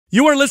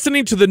You are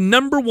listening to the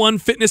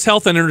 #1 fitness,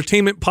 health, and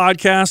entertainment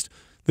podcast.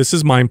 This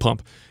is Mind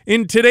Pump.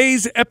 In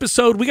today's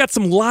episode, we got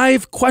some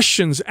live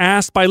questions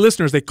asked by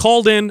listeners. They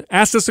called in,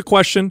 asked us a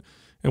question,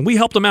 and we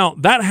helped them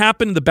out. That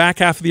happened in the back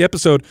half of the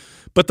episode,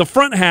 but the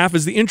front half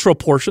is the intro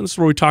portion. This is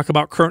where we talk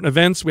about current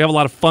events. We have a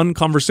lot of fun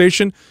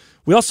conversation.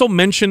 We also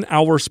mention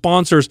our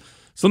sponsors.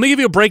 So let me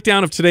give you a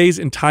breakdown of today's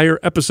entire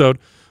episode.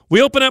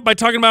 We open up by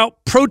talking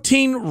about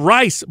protein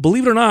rice.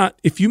 Believe it or not,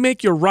 if you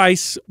make your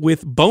rice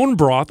with bone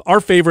broth,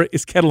 our favorite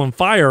is Kettle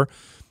Fire,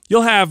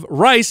 you'll have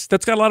rice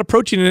that's got a lot of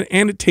protein in it,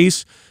 and it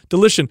tastes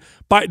delicious.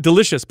 By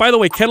the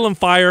way, Kettle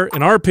Fire,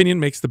 in our opinion,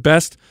 makes the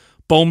best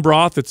bone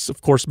broth. It's,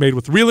 of course, made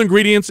with real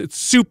ingredients. It's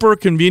super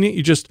convenient.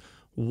 You just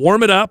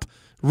warm it up.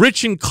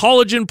 Rich in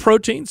collagen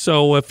protein.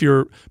 So if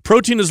your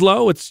protein is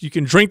low, you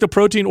can drink the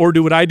protein or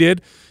do what I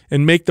did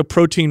and make the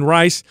protein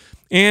rice.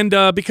 And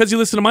because you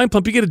listen to Mind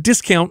Pump, you get a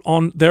discount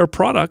on their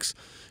products.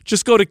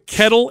 Just go to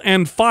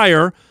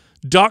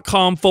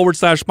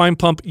kettleandfire.com/Mind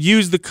Pump.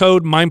 Use the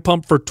code Mind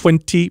Pump for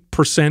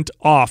 20%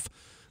 off.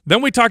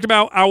 Then we talked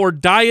about our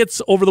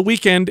diets over the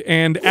weekend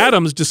and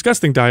Adam's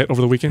disgusting diet over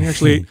the weekend.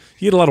 He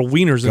ate a lot of wieners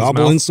in his mouth.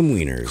 Gobbling some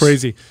wieners.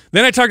 Crazy.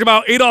 Then I talked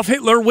about Adolf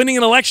Hitler winning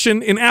an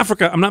election in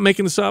Africa. I'm not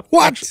making this up.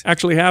 What?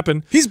 Actually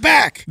happened. He's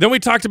back. Then we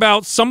talked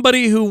about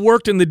somebody who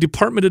worked in the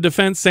Department of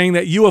Defense saying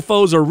that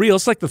UFOs are real.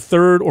 It's like the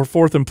third or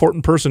fourth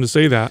important person to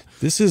say that.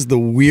 This is the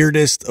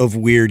weirdest of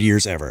weird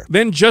years ever.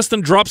 Then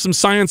Justin dropped some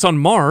science on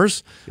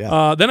Mars.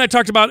 Yeah. Then I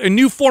talked about a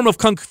new form of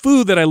kung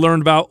fu that I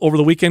learned about over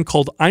the weekend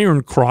called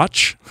iron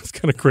crotch. It's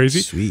kind of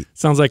crazy. Sweet.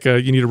 Sounds like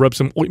you need to rub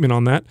some ointment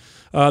on that.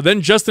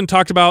 Then Justin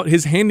talked about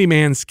his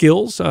handyman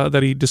skills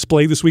that he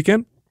displayed this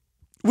weekend.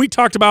 We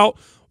talked about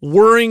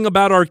worrying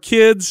about our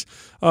kids.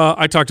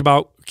 I talked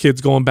about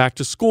kids going back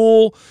to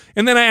school.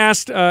 And then I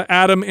asked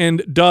Adam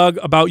and Doug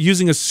about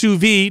using a sous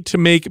vide to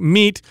make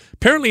meat.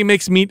 Apparently it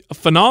makes meat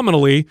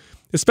phenomenally,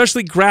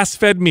 especially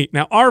grass-fed meat.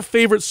 Now, our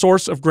favorite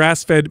source of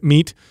grass-fed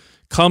meat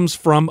comes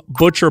from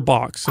Butcher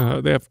Box.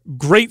 They have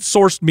great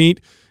sourced meat.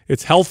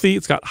 It's healthy.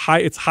 It's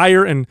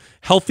higher in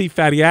healthy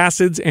fatty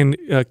acids and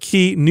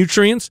key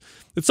nutrients.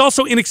 It's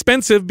also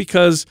inexpensive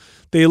because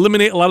they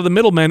eliminate a lot of the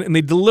middlemen and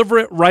they deliver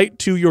it right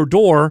to your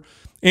door.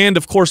 And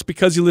of course,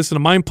 because you listen to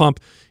Mind Pump,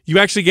 you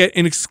actually get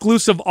an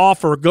exclusive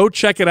offer. Go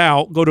check it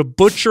out. Go to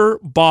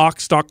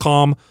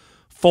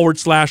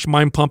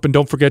butcherbox.com/Mind Pump and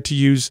don't forget to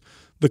use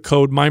the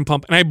code Mind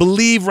Pump. And I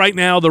believe right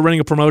now they're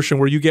running a promotion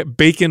where you get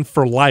bacon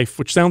for life,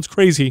 which sounds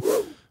crazy,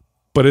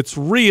 but it's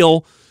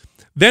real.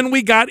 Then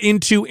we got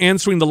into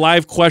answering the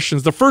live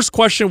questions. The first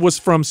question was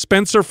from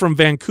Spencer from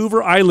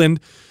Vancouver Island.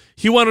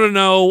 He wanted to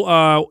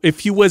know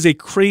if he was a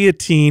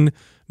creatine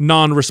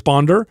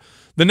non-responder.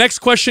 The next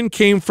question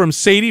came from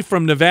Sadie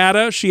from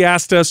Nevada. She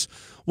asked us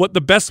what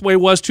the best way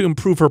was to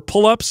improve her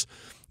pull-ups.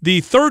 The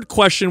third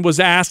question was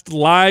asked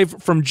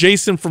live from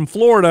Jason from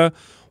Florida.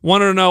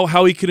 Wanted to know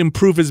how he could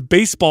improve his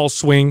baseball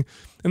swing.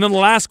 And then the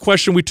last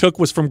question we took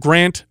was from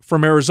Grant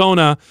from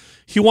Arizona.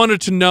 He wanted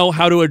to know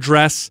how to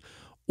address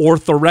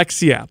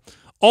orthorexia.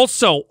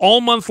 Also,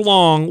 all month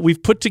long,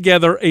 we've put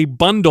together a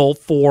bundle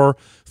for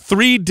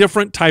 3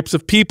 different types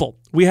of people.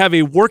 We have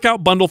a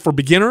workout bundle for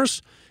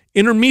beginners,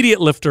 intermediate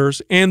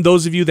lifters, and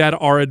those of you that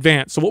are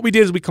advanced. So what we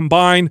did is we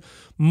combined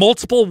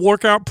multiple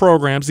workout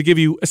programs to give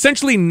you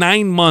essentially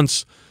 9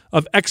 months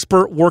of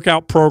expert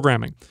workout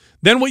programming.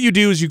 Then what you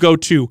do is you go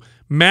to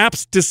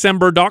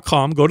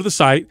mapsdecember.com, go to the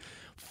site,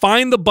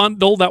 find the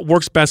bundle that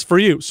works best for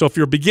you. So if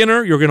you're a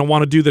beginner, you're going to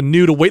want to do the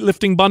new to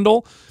weightlifting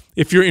bundle.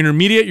 If you're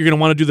intermediate, you're going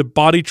to want to do the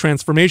body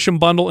transformation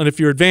bundle. And if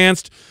you're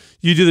advanced,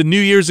 you do the New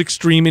Year's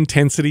Extreme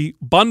Intensity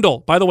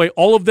bundle. By the way,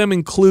 all of them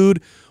include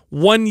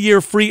 1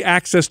 year free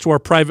access to our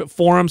private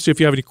forum. So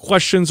if you have any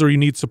questions or you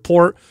need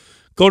support,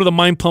 go to the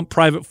Mind Pump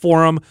private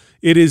forum.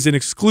 It is an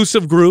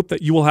exclusive group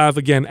that you will have,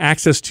 again,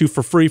 access to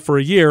for free for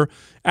a year.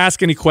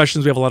 Ask any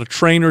questions. We have a lot of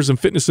trainers and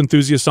fitness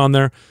enthusiasts on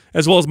there,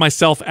 as well as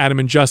myself, Adam,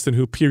 and Justin,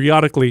 who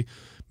periodically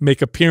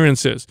make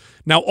appearances.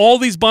 Now, all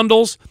these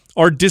bundles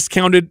are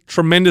discounted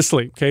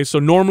tremendously, okay? So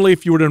normally,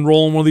 if you were to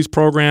enroll in one of these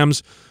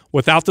programs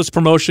without this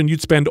promotion,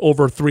 you'd spend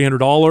over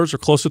 $300 or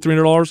close to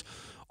 $300.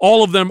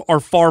 All of them are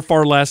far,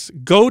 far less.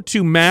 Go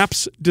to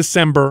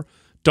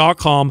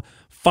mapsdecember.com.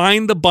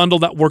 Find the bundle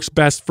that works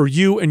best for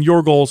you and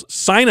your goals.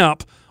 Sign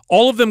up.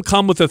 All of them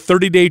come with a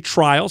 30-day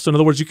trial. So in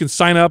other words, you can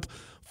sign up,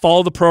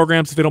 follow the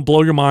programs. If they don't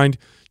blow your mind,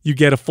 you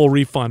get a full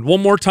refund.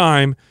 One more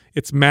time,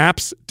 it's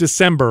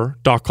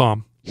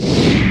mapsdecember.com.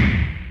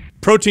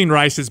 Protein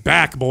rice is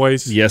back,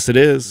 boys. Yes, it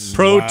is.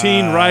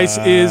 Protein rice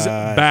is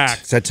back.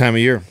 It's that time of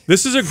year.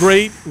 This is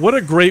what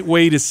a great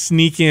way to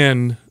sneak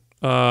in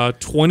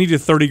 20 to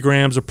 30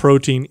 grams of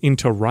protein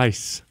into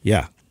rice.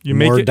 Yeah.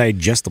 More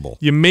digestible.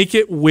 You make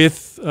it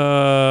with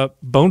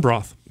bone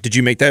broth. Did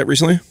you make that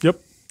recently?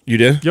 Yep. You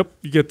did? Yep.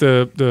 You get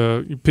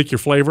you pick your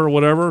flavor or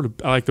whatever.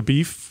 I like the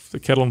beef, the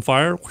Kettle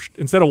Fire.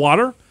 Instead of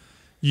water,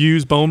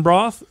 use bone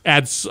broth.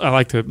 I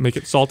like to make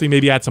it salty.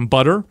 Maybe add some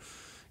butter.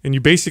 And you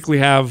basically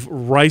have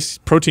rice,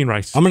 protein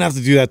rice. I'm going to have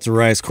to do that to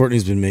rice.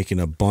 Courtney's been making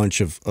a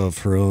bunch of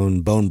her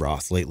own bone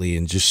broth lately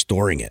and just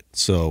storing it.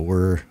 So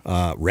we're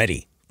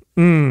ready.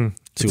 to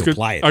It's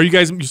apply it. Are you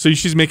guys? So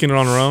she's making it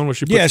on her own? Where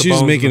she puts Yeah, the she's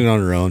bones making in it on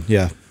her own.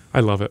 Yeah, I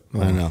love it.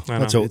 I know.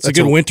 That's It's a that's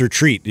good winter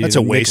treat. That's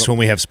a waste when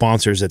we have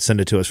sponsors that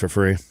send it to us for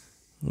free.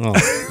 Well,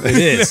 it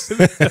is,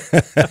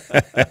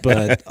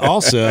 but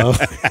also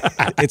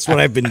it's what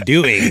I've been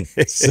doing.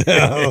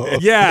 So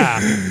Yeah.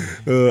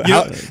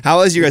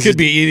 How has you guys? it could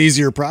be an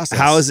easier process.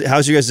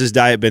 How's your guys'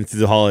 diet been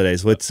through the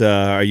holidays? What's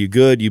are you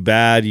good? You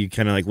bad? You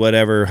kind of like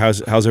whatever?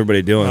 How's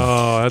everybody doing?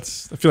 Oh,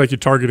 that's. I feel like you're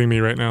targeting me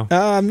right now,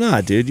 I'm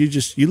not, dude.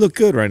 You look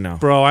good right now.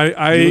 bro. You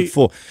I look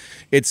full.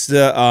 It's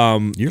the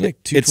You're like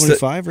it's the-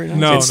 225 right now.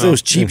 No. it's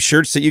those cheap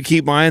shirts that you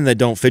keep buying that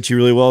don't fit you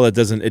really well. It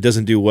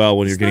doesn't do well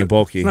when you're getting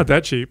bulky. It's not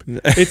that cheap.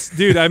 It's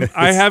dude.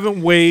 I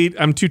haven't weighed.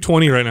 I'm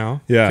 220 right now.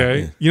 Yeah.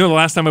 Okay. You know the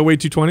last time I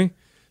weighed 220? I think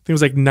it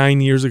was like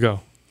 9 years ago.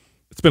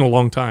 It's been a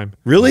long time.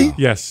 Really?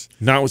 Yes.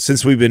 Not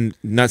since we've been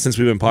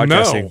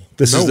podcasting. No.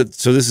 This No. is the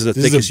so this is the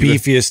This is thickest the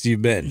you've been. beefiest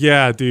you've been.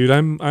 Yeah, dude.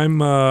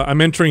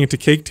 I'm entering into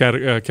cake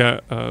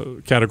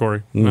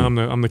category. Now I'm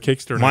the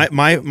cakester.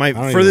 My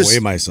even furthest weigh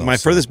myself, my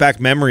so. furthest back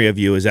memory of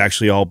you is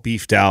actually all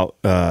beefed out,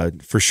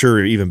 for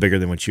sure, even bigger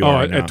than what you are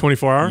right now. at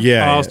 24 hour.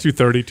 Yeah, I yeah. was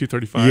 230,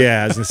 235.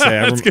 Yeah, I was gonna say.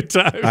 That's good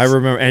times. I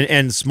remember,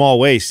 and small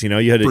waist. You know,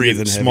 you had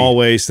Breathing a small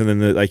waist, and then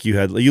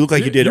you look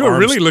like you did. You were arms.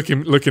 really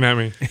looking at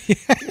me.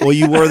 Well,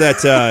 you wore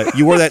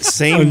that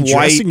same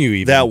Undressing you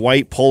even. that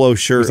white polo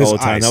shirt With all the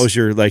his time. eyes. That was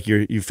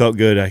you felt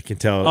good. I can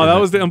tell. Oh,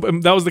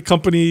 that was the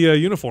company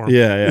uniform.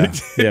 Yeah.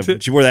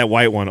 But you wore that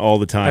white one all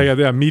the time.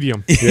 Yeah,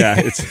 medium. Yeah,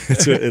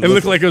 It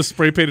looked like it was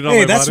spray painted on Hey,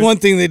 my that's body. one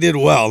thing they did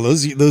well.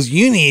 Those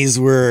unis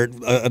were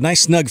a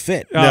nice snug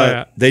fit. Oh, No,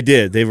 yeah. they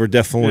did. They were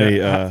definitely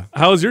Yeah.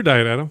 How was your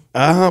diet,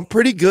 Adam?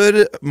 pretty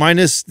good,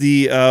 minus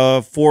the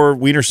 4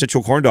 Wiener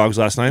Schnitzel corn dogs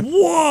last night.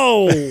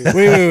 Whoa.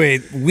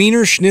 Wait.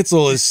 Wiener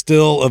Schnitzel is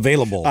still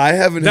available. I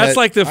haven't. That's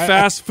like the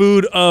fast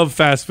food of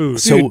fast food.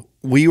 so.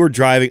 We were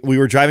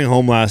driving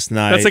home last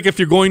night. That's like if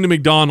you're going to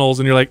McDonald's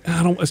and you're like,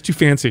 it's too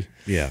fancy.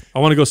 Yeah. I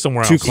want to go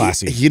somewhere Too else.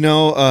 classy. You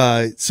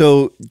know,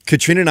 so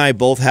Katrina and I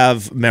both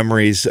have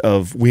memories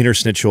of Wiener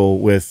Schnitzel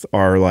with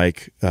our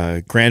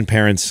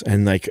grandparents,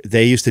 and like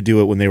they used to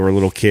do it when they were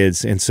little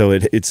kids, and so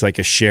it's like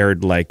a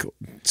shared like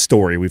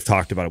story. We've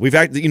talked about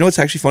it. You know, what's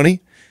actually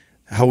funny?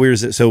 How weird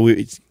is it? So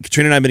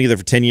Katrina and I have been together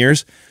for 10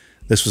 years.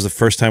 This was the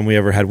first time we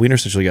ever had Wiener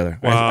Schnitzel together.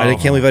 Wow. I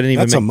can't believe I didn't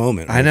even. That's a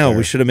moment I right know there.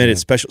 we should have made it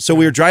special. So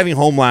we were driving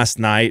home last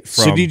night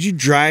from. So did you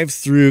drive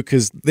through?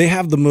 Because they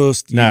have the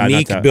most No, not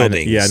unique that.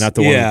 buildings. Yeah, not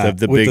the one with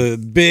the with big-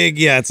 the big.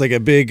 Yeah, it's like a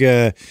big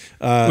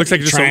Looks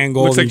like just a-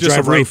 triangle. looks like and you just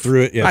a drive right roof.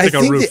 through it. Yeah, I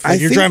think a roof.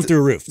 You're driving through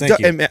a roof. Thank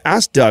you. And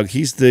ask Doug.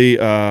 He's the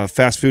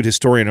fast food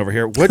historian over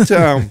here. What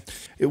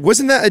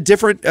wasn't that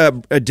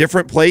a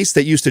different place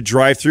that used to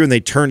drive through and they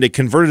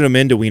converted them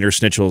into Wiener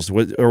Schnitzels,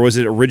 or was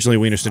it originally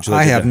Wiener Schnitzel?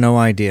 I have no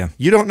idea.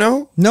 You don't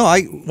know? No,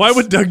 Why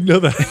would Doug know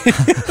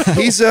that?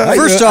 He's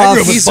First I off,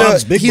 grew up with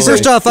Bob's Big Boy.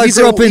 First off, I he's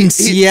grew a- up in he-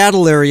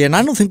 Seattle area, and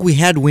I don't think we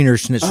had Wiener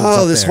Schnitzels.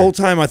 Oh, up this there. whole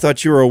time I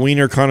thought you were a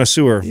Wiener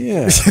connoisseur.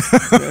 Yeah,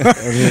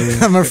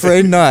 I'm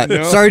afraid not.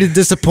 Sorry to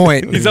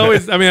disappoint. He's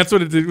always. I mean, that's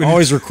what it.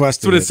 always That's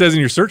requested. what it says in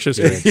your search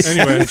history.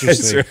 Anyway,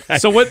 Interesting.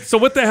 so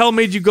what the hell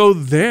made you go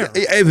there?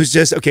 It was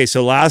just okay.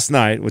 So last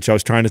night, which I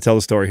was trying to tell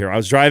the story here, I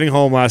was driving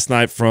home last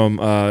night from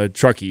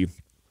Truckee,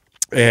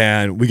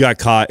 and we got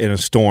caught in a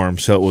storm.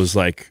 So it was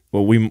like,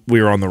 well, we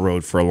were on the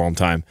road for a long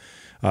time.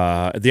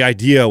 The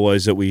idea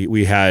was that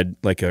we had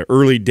like an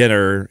early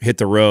dinner, hit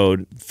the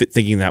road,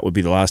 thinking that would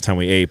be the last time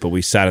we ate, but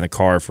we sat in the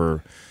car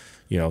for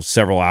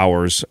several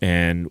hours,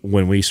 and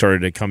when we started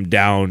to come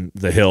down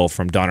the hill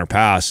from Donner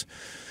Pass,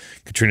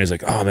 Katrina's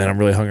like, "Oh man, I'm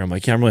really hungry." I'm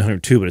like, "Yeah, I'm really hungry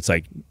too," but it's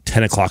like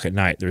 10 o'clock at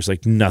night. There's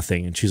like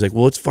nothing, and she's like,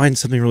 "Well, let's find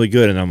something really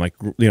good." And I'm like,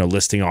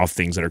 listing off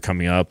things that are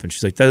coming up, and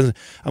she's like,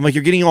 I'm like,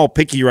 "You're getting all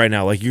picky right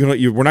now. Like,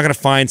 we're not gonna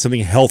find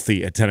something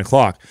healthy at 10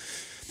 o'clock."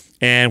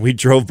 And we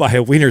drove by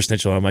a Wiener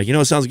Schnitzel. I'm like,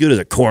 "It sounds good as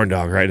a corn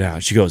dog right now."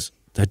 And she goes,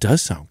 "That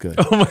does sound good."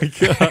 Oh my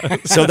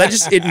god! So that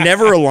it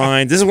never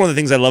aligns. This is one of the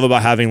things I love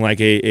about having like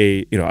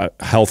a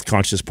health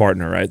conscious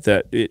partner, right?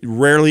 That it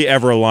rarely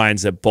ever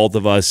aligns that both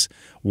of us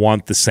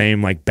want the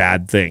same like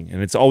bad thing,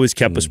 and it's always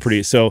kept us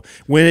pretty. So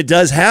when it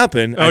does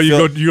happen,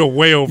 You go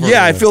way over.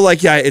 Yeah, I feel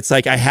like it's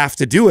like I have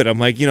to do it. I'm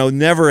like,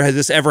 never has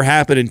this ever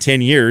happened in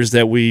 10 years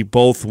that we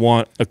both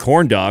want a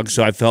corn dog.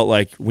 So I felt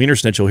like Wiener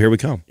Schnitzel, here we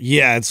come.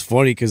 Yeah, it's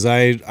funny because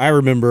I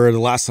remember the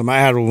last time I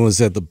had one was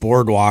at the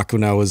boardwalk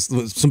when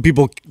some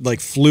people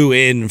like flew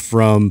in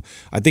from,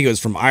 I think it was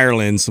from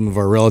Ireland, some of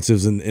our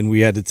relatives, and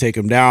we had to take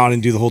them down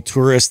and do the whole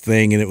tourist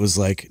thing. And it was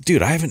like,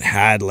 dude, I haven't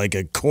had like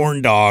a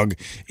corn dog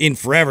in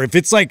forever. If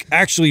it's like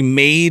actually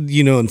made,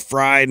 and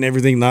fried and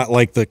everything, not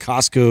like the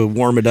Costco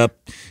warm it up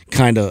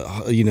kind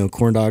of,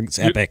 corn dog. It's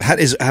epic.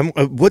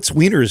 What's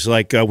Wiener's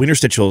like Wiener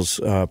Schnitzel's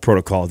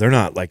protocol? They're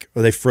not like,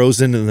 are they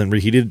frozen and then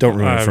reheated? Don't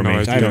ruin it for me.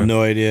 I have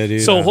no idea,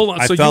 dude. So hold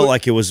on. I felt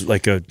like it was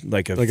like a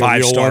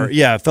 5-star.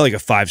 Yeah, it felt like a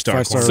 5-star.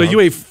 Five-star. So you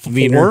ate 4?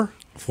 Wiener.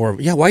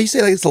 Yeah, why you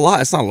say like it's a lot?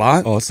 It's not a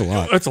lot. Oh, it's a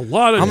lot. That's a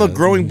lot of. I'm a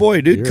growing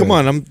boy, dude. You're Come right.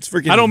 on, I'm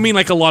freaking. I don't mean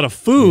like a lot of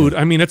food.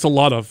 I mean it's a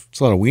lot of It's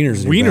a lot of wieners.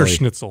 in your Wiener belly.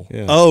 Schnitzel.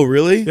 Yeah. Oh,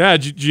 really? Yeah.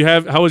 Did you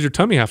have? How was your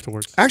tummy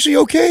afterwards? Actually,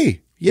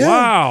 okay. Yeah.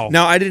 Wow.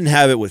 Now I didn't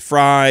have it with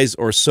fries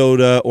or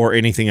soda or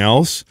anything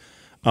else.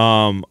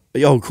 Oh,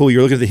 cool.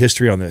 You're looking at the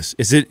history on this.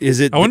 Is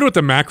it? I wonder what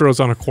the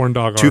macros on a corn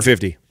dog are.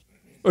 250.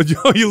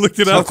 Oh, you looked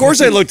it up? Of course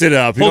I looked it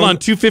up. Hold on,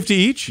 250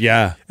 each?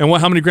 Yeah. And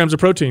how many grams of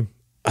protein?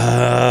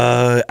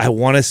 I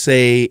want to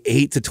say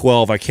 8 to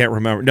 12. I can't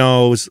remember.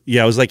 No, it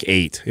was like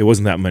 8. It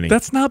wasn't that many.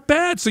 That's not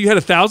bad. So you had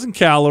 1,000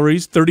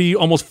 calories,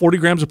 almost 40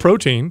 grams of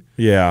protein.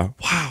 Yeah.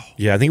 Wow.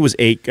 Yeah, I think it was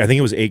 8. I think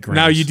it was 8 grams.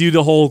 Now you do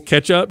the whole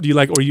ketchup? Do you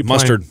like, or you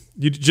mustard?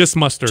 You just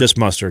mustard. Just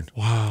mustard.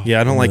 Wow.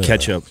 Yeah, I don't like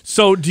ketchup.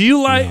 So do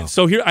you like? No.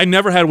 So here, I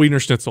never had Wiener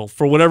Schnitzel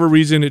for whatever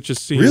reason. It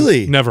just seems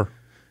really never.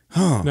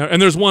 Huh. No, and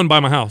there's one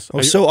by my house. I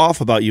was so off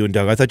about you and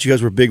Doug. I thought you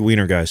guys were big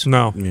wiener guys.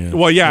 No. Yeah.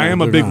 Well, yeah, I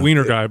am a big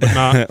wiener guy, but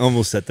not. I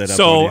almost set that up.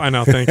 So I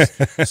know. Thanks.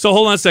 So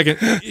hold on a second.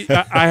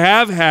 I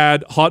have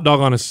had hot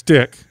dog on a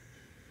stick.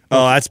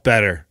 Oh, that's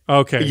better.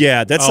 Okay.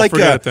 Yeah, that's I'll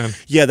forget it then.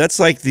 Yeah, that's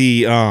like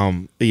the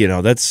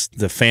that's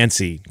the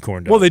fancy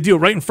corn dog. Well, they do it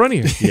right in front of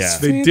you. Yeah,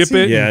 they dip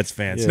it. Yeah, it's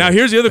fancy. Now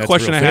here's the other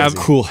question I have.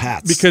 Cool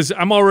hats. Because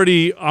I'm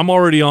already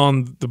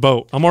on the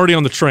boat. I'm already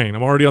on the train.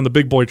 I'm already on the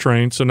big boy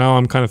train. So now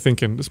I'm kind of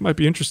thinking this might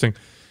be interesting.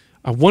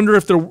 I wonder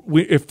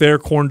if their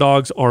corn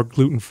dogs are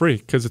gluten free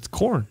because it's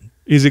corn.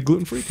 Is it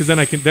gluten free? Because then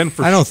I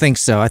don't think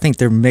so. I think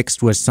they're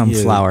mixed with some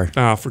flour.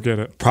 Oh, forget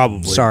it.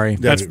 Probably. Sorry.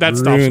 That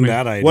stops me.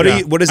 That idea.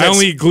 What is that? I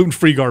only eat gluten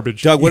free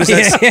garbage. Doug, what does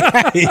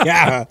that?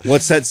 Yeah.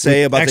 What's that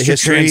say about the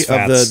history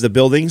of the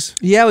buildings?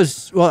 Yeah,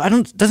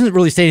 doesn't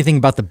really say anything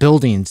about the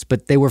buildings,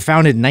 but they were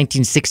founded in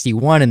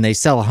 1961 and they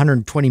sell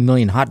 120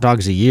 million hot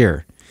dogs a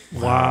year.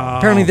 Wow.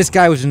 Apparently this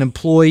guy was an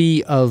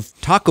employee of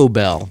Taco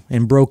Bell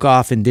and broke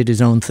off and did his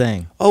own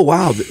thing. Oh,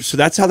 wow. So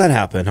that's how that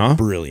happened, huh?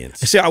 Brilliant.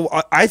 See,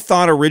 I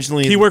thought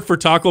originally... He worked for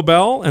Taco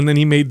Bell, and then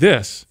he made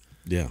this.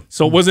 Yeah.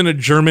 So it wasn't a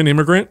German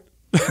immigrant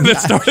that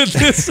started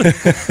this?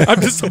 I'm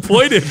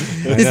disappointed.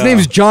 His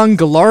name's John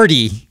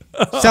Gallardi.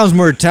 Sounds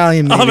more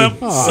Italian, maybe. Oh, that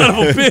son of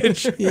a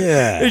bitch.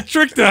 Yeah. They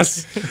tricked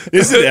us.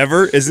 Is it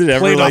ever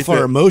Played like off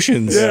our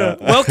emotions. Yeah.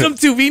 Welcome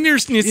to Wiener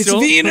Schnitzel. It's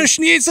Wiener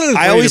Schnitzel.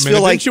 I always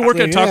feel like... Didn't you work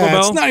at Taco Bell?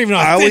 It's not even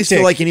authentic. I always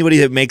feel like anybody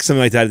that makes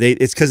something like that,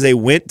 it's because they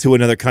went to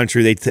another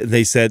country.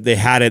 They said they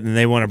had it and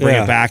they want to bring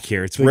it back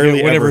here. It's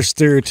rarely whatever ever...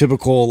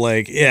 stereotypical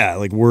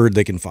word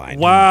they can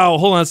find. Wow.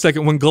 Hold on a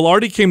second. When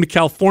Gallardi came to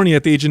California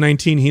at the age of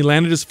 19, he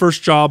landed his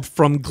first job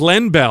from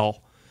Glenn Bell,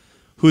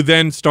 who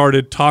then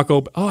started Taco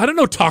Bell. Oh, I don't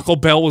know Taco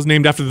Bell was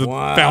named after the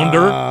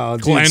founder,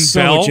 Glenn so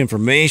Bell. So much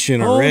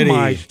information already. Oh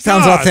my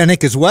Sounds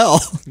authentic as well.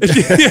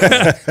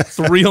 Yeah, it's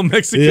real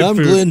Mexican I'm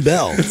food. Glenn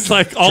Bell. It's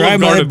like Try Olive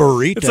my Garden.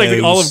 burritos. It's like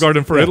the Olive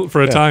Garden for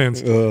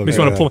Italians. Makes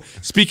me want to pull.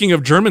 Speaking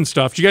of German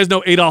stuff, do you guys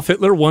know Adolf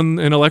Hitler won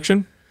an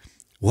election?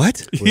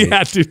 What?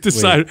 Yeah, dude.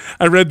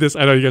 I read this.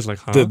 I know you guys are like,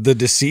 huh? The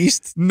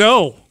deceased?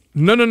 No.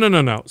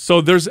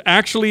 So there's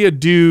actually a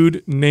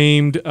dude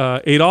named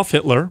Adolf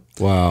Hitler.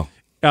 Wow.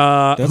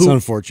 That's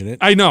unfortunate.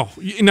 I know.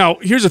 Now,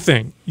 here's the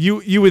thing.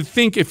 You would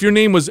think if your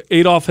name was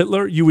Adolf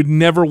Hitler, you would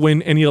never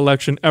win any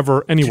election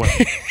ever anywhere.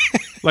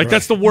 Like,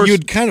 that's the worst.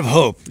 You'd kind of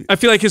hope. I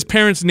feel like his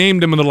parents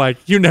named him and they're like,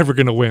 you're never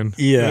going to win.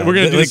 Yeah. We're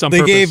going to do this on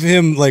purpose. They gave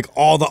him,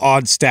 all the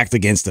odds stacked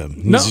against him.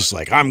 He's just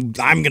like, I'm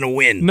going to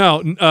win.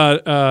 No,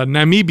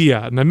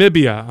 Namibia. I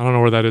don't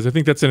know where that is. I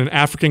think that's in an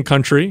African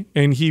country.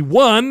 And he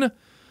won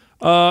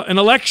an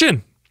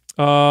election.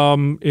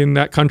 In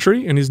that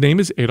country, and his name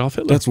is Adolf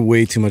Hitler. That's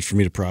way too much for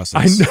me to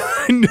process.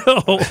 I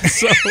know.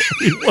 So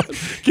he won.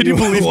 Can you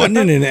believe won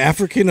that? in an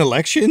African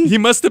election? He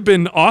must have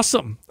been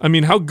awesome. I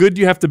mean, how good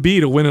do you have to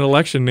be to win an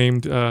election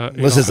named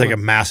This is like a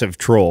massive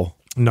troll.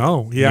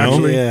 No, he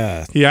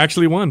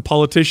actually won.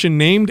 Politician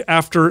named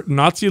after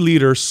Nazi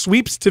leader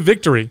sweeps to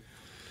victory,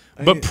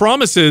 but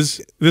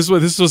promises. This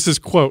was his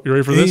quote. You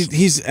ready for this?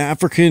 He's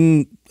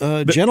African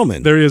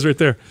gentleman. There he is, right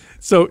there.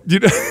 So he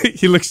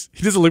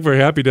doesn't look very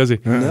happy, does he?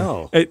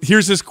 No.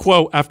 Here's his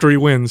quote after he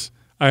wins: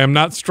 "I am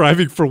not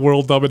striving for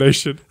world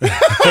domination."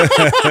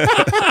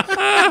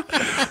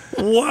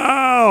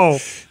 Wow.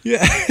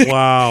 Yeah.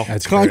 Wow.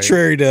 That's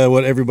contrary to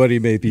what everybody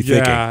may be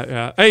thinking.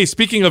 Yeah. Hey,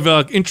 speaking of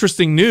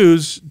interesting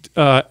news,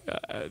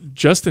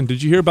 Justin,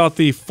 did you hear about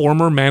the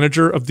former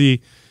manager of the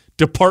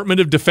Department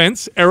of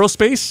Defense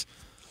Aerospace?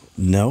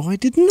 No, I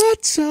did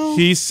not. So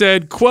he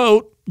said,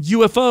 quote,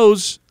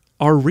 UFOs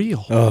are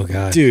real. Oh,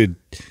 God. Dude,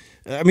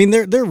 I mean,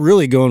 they're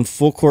really going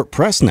full court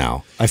press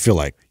now, I feel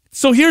like.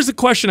 So here's the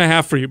question I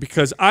have for you,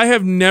 because I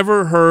have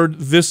never heard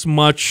this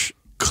much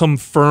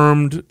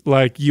confirmed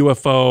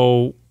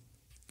UFO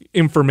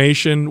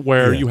information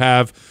where you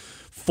have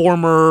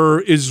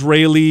former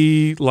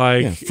Israeli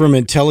from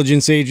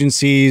intelligence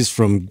agencies,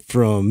 from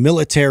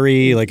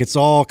military, it's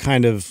all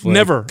kind of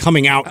never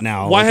coming out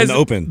now in the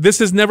open. This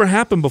has never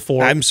happened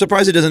before. I'm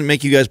surprised it doesn't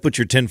make you guys put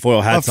your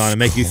tinfoil hats on and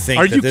make you think.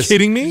 Are you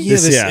kidding me?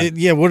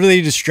 Yeah, what are they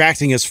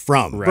distracting us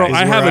from? Bro,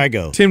 I have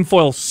a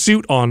tinfoil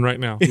suit on right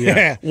now.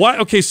 Yeah. Why?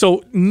 Okay,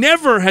 so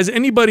never has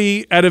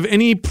anybody out of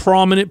any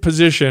prominent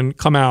position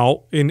come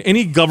out in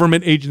any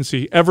government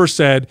agency ever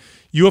said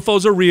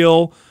UFOs are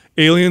real,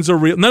 aliens are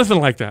real.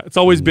 Nothing like that. It's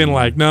always been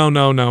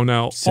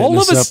no. Setting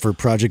us up for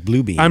Project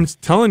Bluebeam. I'm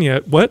telling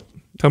you, what?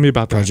 Tell me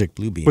about that. Project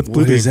Bluebeam. What's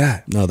What Bluebeam? is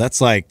that? No,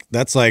 that's like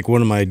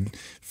one of my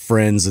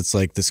friends. It's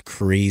like this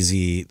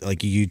crazy like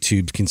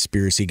YouTube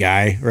conspiracy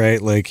guy,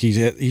 right? Like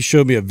he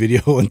showed me a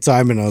video one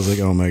time, and I was like,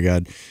 oh my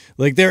god.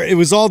 Like it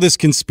was all this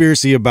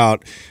conspiracy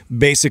about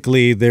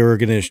basically they were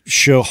going to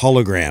show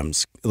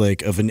holograms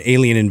like of an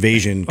alien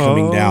invasion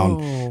coming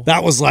down.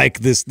 That was like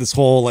this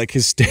whole like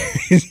hysteria.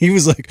 He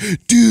was like,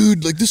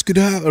 dude, like this could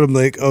happen. I'm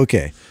like,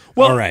 okay.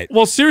 Well, all right.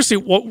 Well, seriously,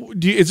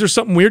 is there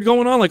something weird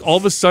going on? Like all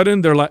of a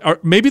sudden they're like, or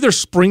maybe they're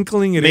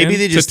sprinkling it Maybe in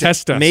they just to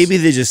test us. Maybe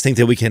they just think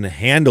that we can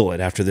handle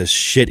it after this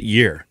shit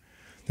year.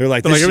 They're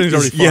like, everything's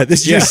already fucked.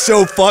 this year's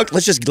so fucked.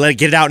 Let's just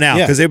get it out now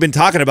because they've been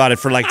talking about it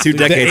for like 2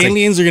 decades. The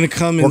aliens are going to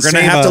come and we're going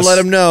to have to let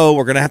them know.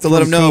 We're going to have to let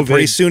them know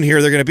pretty soon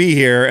here. They're going to be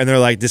here. And they're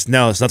like,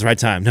 no, it's not the right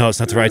time. No, it's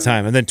not the right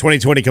time. And then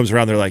 2020 comes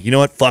around. They're like, you know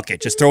what? Fuck it.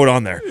 Just throw it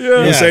on there. Yeah. You know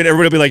what I'm saying?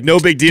 Everybody will be like, no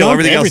big deal.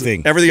 Dump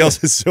Everything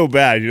else is so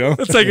bad, you know?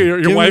 It's like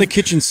your Give wife. them the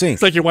kitchen sink.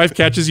 It's like your wife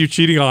catches you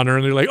cheating on her,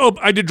 and they're like, "Oh,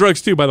 I did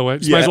drugs too, by the way.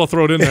 Just might as well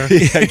throw it in there.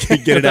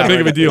 Get it That out.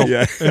 big of a deal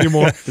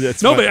anymore."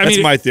 That's That's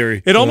my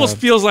theory. It almost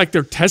feels like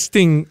they're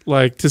testing,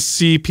 like to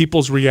see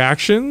people's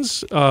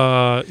reactions. But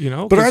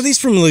are these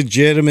from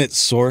legitimate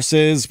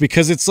sources?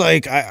 Because it's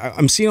like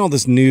I'm seeing all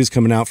this news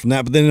coming out from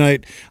that, but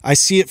then I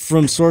see it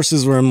from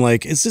sources where I'm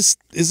like, is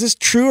this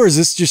true, or is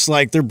this just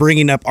like they're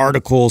bringing up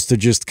articles to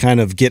just kind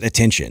of get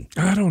attention?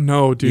 I don't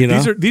know, dude. You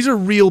know? These are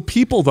real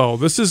people, though.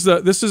 This is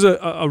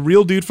a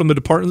real dude from the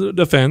Department of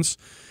Defense.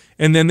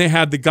 And then they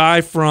had the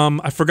guy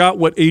from, I forgot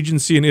what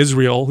agency in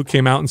Israel, who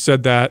came out and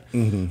said that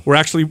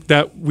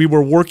we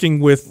were working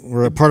with.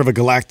 We're a part of a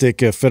galactic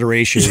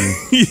federation.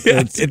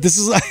 Yes. This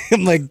is,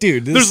 I'm like,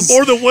 dude, There's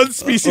more than one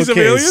species of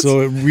aliens?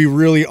 So we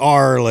really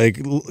are like,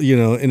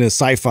 in a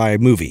sci-fi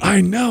movie. I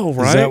know,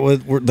 right? Is that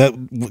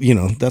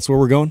what that's where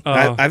we're going?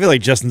 I feel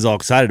like Justin's all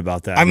excited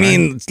about that. I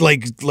mean,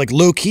 like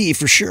low key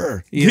for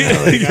sure.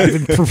 I've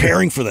been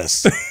preparing for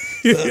this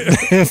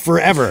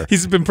forever.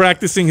 He's been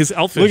practicing his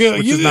elfish,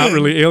 which is not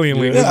really alien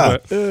language.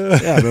 But.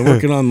 I've been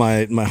working on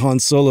my Han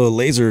Solo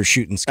laser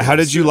shooting skills. How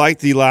did you like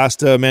the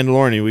last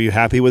Mandalorian? Were you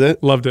happy with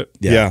it? Loved it.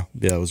 Yeah,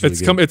 it was really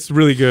good. It's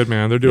really good,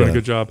 man. They're doing a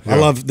good job. I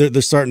love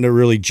they're starting to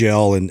really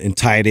gel and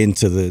tie it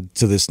into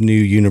this new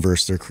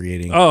universe they're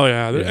creating. Oh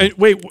yeah. And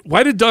wait,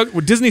 why did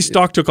Disney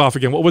stock took off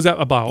again? What was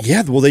that about?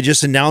 Yeah, well, they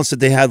just announced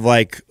that they had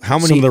like how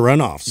many? Some of the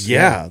runoffs.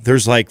 Yeah,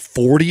 there's like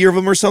 40 of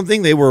them or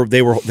something. They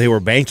were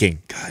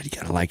banking. God, you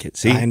gotta like it.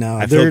 See, I know.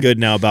 I feel good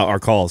now about our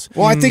calls.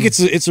 Well, I think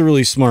it's a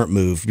really smart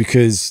move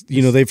because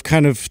they've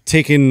kind of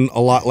taken a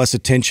lot less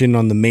attention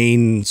on the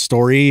main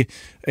story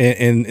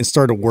and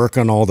started to work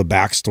on all the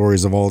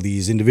backstories of all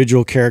these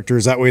individual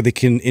characters. That way they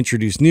can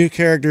introduce new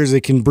characters. They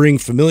can bring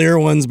familiar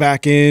ones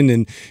back in.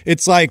 And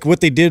it's like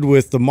what they did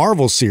with the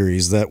Marvel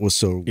series that was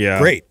so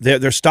great.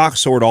 Their stock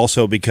soared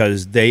also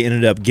because they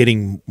ended up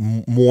getting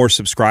more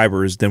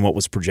subscribers than what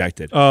was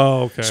projected.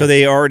 Oh, okay. So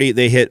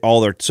they hit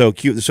all their so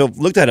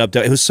look that up.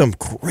 It was some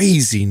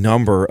crazy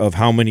number of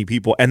how many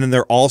people. And then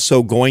they're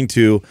also going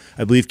to,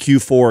 I believe,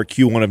 Q4 or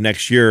Q1 of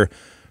next year,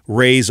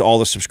 raise all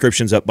the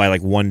subscriptions up by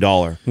like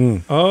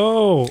 $1.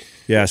 Oh,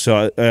 yeah.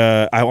 So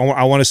I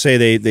want to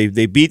say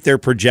they beat their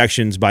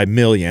projections by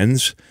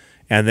millions,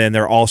 and then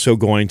they're also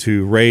going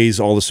to raise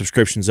all the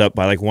subscriptions up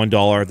by like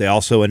 $1. They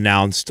also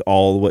announced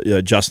all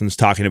what Justin's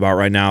talking about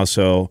right now.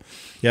 So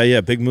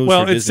yeah, big moves.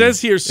 Well, for it Disney.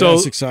 says here. So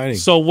it's exciting.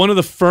 So one of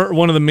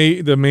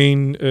the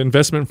main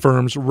investment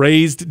firms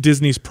raised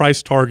Disney's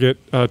price target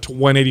to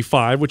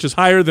 $185, which is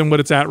higher than what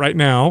it's at right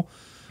now.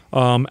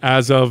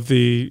 As of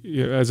the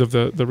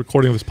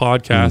recording of this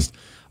podcast,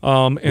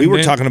 and we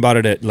were talking about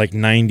it at like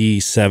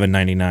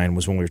 $97.99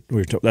 was when we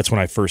were that's when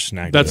I first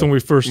snagged. That's it when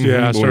we first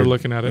started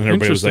looking at it. And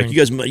everybody was like,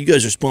 "You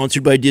guys are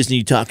sponsored by Disney.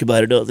 You talk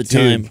about it all the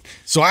time." Dude,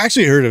 so I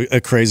actually heard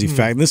a crazy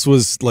fact. This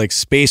was like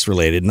space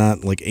related,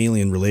 not like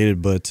alien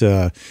related, but.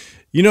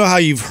 You know how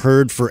you've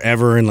heard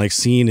forever and like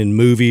seen in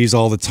movies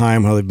all the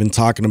time how they've been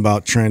talking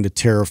about trying to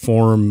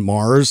terraform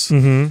Mars?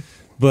 Mm-hmm.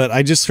 But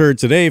I just heard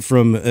today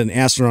from an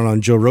astronaut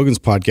on Joe Rogan's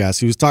podcast.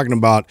 He was talking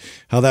about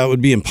how that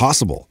would be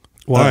impossible.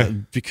 Why?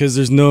 Because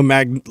there's no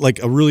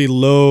a really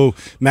low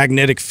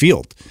magnetic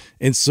field,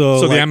 and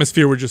so the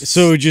atmosphere would just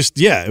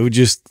it would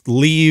just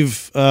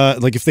leave.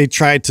 Like if they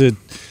tried to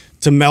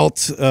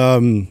melt,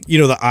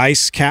 the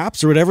ice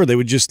caps or whatever, they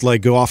would just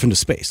like go off into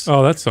space.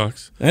 Oh, that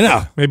sucks. I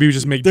know. Maybe we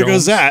just make there domes.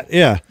 goes that.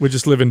 Yeah, we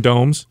just live in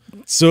domes.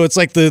 So it's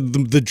like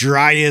the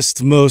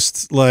driest,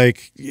 most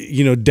like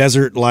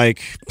desert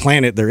like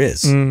planet there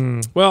is.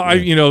 Well,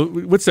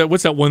 what's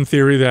that one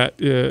theory that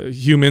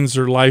humans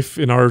or life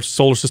in our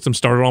solar system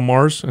started on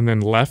Mars and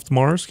then left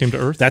Mars, came to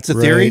Earth? That's a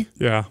theory.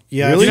 Yeah.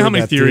 Really? You know how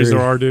many theories there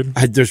are, dude?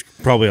 There's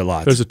probably a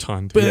lot. There's a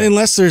ton. But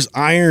unless there's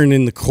iron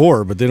in the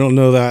core, but they don't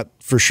know that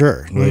for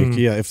sure. Like,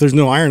 if there's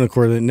no iron in the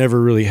core, it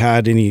never really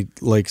had any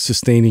like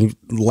sustaining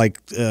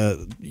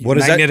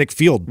magnetic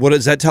field. What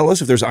does that tell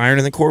us? If there's iron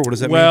in the core, what does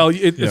that mean? Well,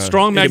 it's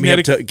strong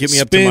magnetic. Get me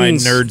up to my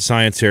nerd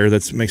science here.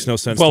 That makes no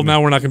sense. Well,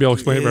 now we're not going to be able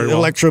to explain it very well.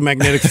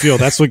 Electromagnetic field.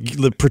 That's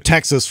what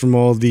protects us from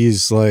all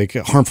these like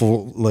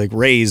harmful like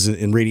rays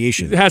and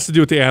radiation. It has to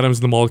do with the atoms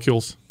and the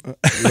molecules. There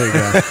you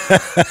go.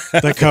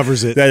 That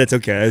covers it. That's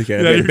okay.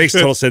 Okay, it makes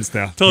total sense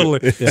now.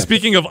 Totally.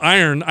 Speaking of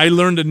iron, I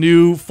learned a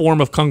new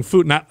form of kung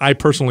fu. Not I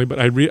personally, but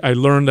I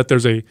learned that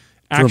there's a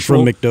actual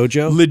from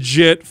McDojo?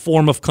 legit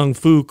form of kung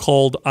fu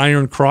called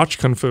iron crotch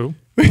kung fu.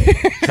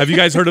 Have you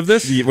guys heard of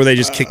this? Where they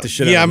just kick the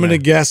shit out. Yeah, of I'm gonna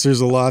guess there's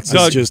a lot.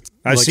 Doug, Just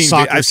I've like seen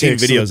soccer I've seen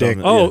kicks to the videos dick.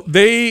 of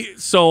it. Oh,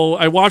 so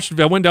I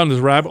went down this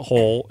rabbit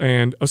hole,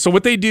 and so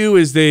what they do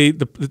is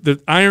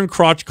the iron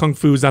crotch kung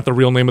fu is not the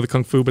real name of the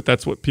kung fu, but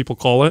that's what people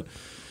call it.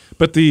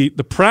 But the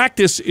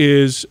practice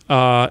is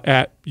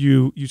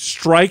you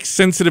strike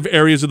sensitive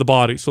areas of the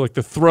body, so like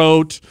the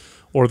throat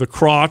or the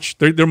crotch.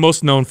 They're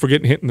most known for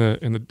getting hit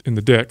in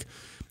the dick.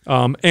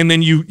 And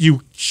then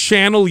you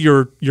channel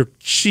your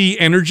chi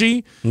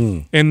energy,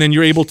 and then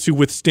you're able to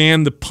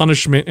withstand the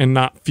punishment and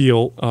not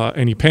feel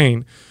any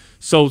pain.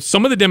 So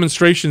some of the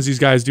demonstrations these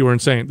guys do are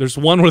insane. There's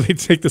one where they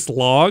take this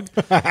log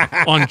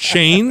on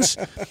chains,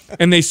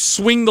 and they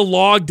swing the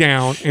log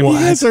down and You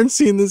guys aren't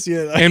seeing this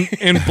yet.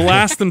 and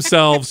blast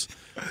themselves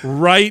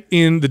right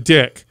in the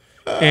dick.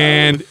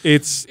 And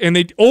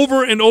they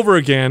over and over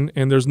again,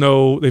 and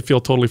they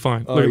feel totally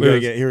fine. Oh, here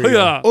we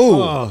go.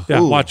 Oh, yeah,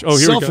 watch. Oh,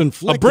 here we go.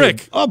 Self-inflicted. A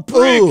brick. A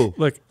brick.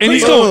 Look, and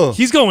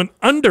he's going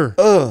under.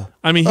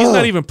 I mean, he's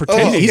not even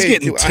pretending. He's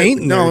getting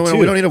taint in No, there, too.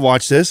 we don't need to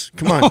watch this.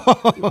 Come on.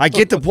 I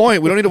get the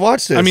point. We don't need to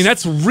watch this. I mean,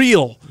 that's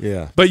real.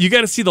 Yeah. But you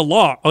got to see the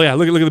log. Oh yeah,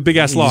 look at the big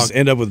ass You log. just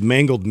end up with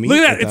mangled meat. Look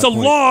at that. It's a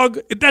point. log.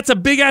 That's a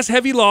big ass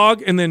heavy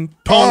log, and then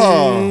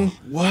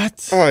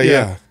What? Oh,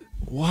 yeah.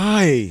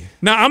 Why?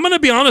 Now, I'm going to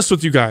be honest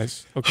with you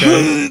guys,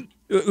 okay?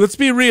 Let's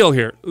be real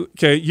here,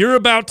 okay? You're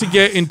about to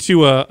get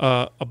into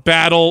a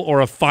battle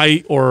or a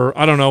fight or,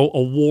 I don't know,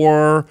 a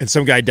war. And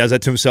some guy does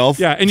that to himself.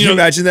 Yeah, and Can you you know-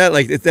 imagine that?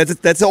 Like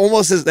that's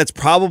almost that's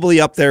probably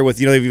up there with,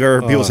 if you've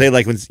ever heard people say,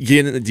 like, when you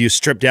get in, do you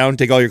strip down,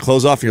 take all your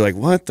clothes off? You're like,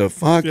 what the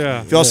fuck?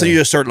 Yeah. If all of a sudden you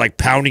just start like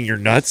pounding your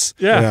nuts.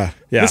 Yeah.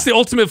 Yeah. It's the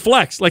ultimate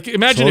flex. Like,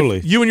 imagine Totally.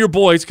 if you and your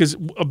boys, because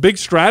a big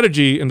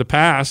strategy in the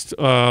past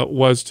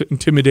was to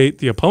intimidate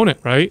the opponent,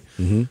 right?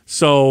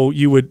 So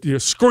you would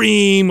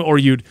scream, or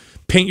you'd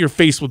paint your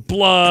face with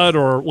blood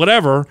or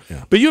whatever.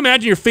 But you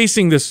imagine you're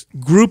facing this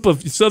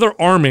other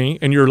army,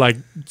 and you're like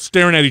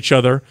staring at each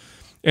other,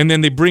 and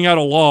then they bring out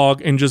a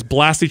log and just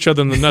blast each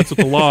other in the nuts with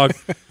the log.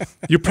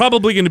 You're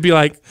probably going to be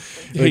like,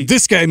 hey, Like,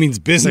 this guy means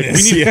like,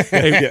 business. we need,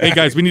 hey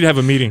guys, we need to have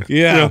a meeting.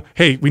 Yeah.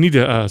 Hey, we need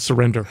to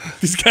surrender.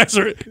 These guys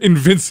are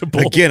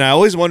invincible. Again, I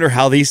always wonder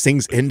how these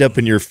things end up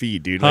in your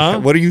feed, dude. Like, Huh?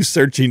 what are you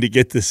searching to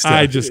get this stuff?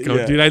 I just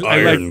go, dude. I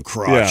Iron like,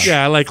 crotch.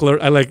 yeah, I like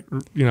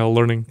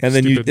learning. and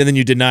then stupid.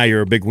 you deny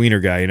you're a big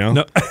wiener guy,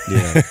 No.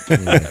 Yeah.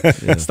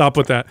 Stop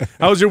with that.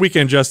 How was your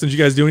weekend, Justin? Did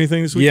you guys do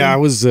anything this weekend? Yeah, I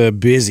was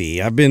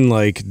busy. I've been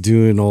like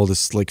doing all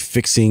this like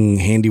fixing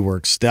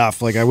handiwork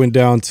stuff. Like I went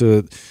down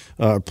to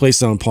a place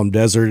down in Palm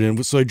Desert,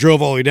 and so I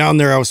drove all the way down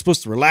there. I was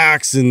supposed to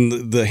relax,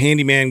 and the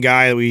handyman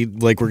guy that we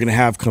were gonna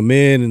have come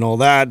in and all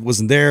that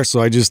wasn't there. So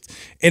I just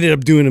ended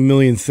up doing a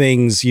million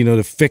things,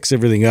 to fix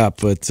everything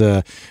up. But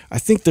I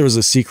think there was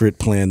a secret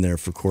plan there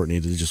for Courtney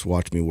to just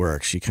watch me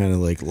work. She kind of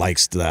like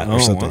likes that or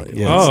something.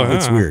 wow. Yeah,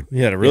 it's weird.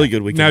 You had a really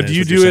good weekend. Now, is do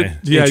you what do you're it? saying.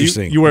 Yeah,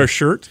 Interesting. you wear a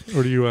shirt,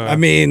 or do you? I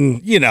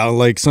mean,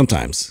 like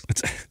sometimes.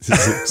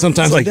 Sometimes It's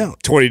I like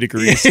don't. 20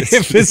 degrees.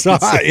 If it's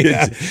hot,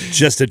 yeah.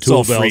 Just a all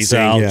tool belt, freezing,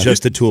 Sal. yeah.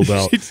 Just a tool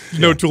belt.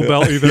 no tool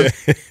belt either.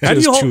 How do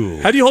you Just hold?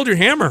 tool. How do you hold your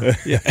hammer?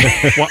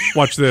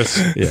 Watch this.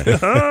 Yeah.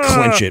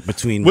 Clench it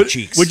between the What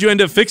cheeks. would you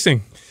end up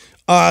fixing?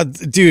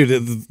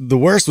 Dude, the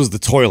worst was the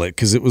toilet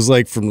because it was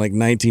like from like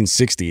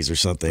 1960s or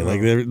something. Like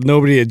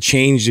nobody had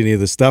changed any of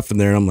the stuff in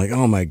there, and I'm like,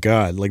 oh my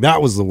god, like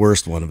that was the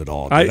worst one of it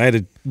all. Dude. I had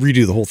to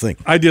redo the whole thing.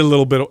 I did a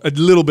little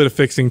bit of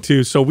fixing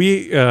too. So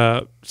we we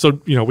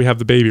have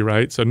the baby,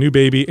 right? So new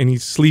baby, and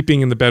he's sleeping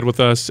in the bed with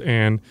us,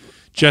 and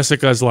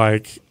Jessica's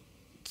like,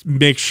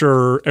 make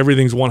sure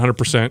everything's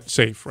 100%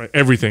 safe, right?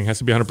 Everything has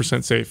to be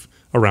 100% safe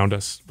around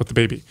us with the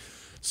baby.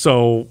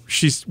 So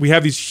we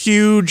have these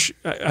huge.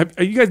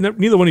 You guys,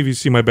 neither one of you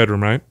see my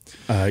bedroom, right?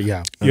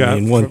 Yeah. Yeah, I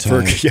mean, one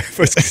time.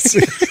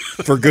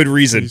 For good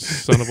reason. You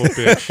son of a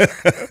bitch.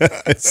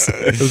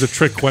 It was a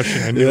trick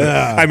question. I knew.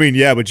 Yeah. I mean,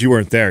 yeah, but you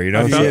weren't there,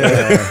 Yeah.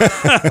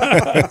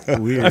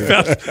 Weird.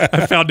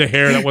 I found a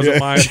hair that wasn't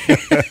mine.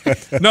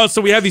 No,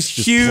 so we have these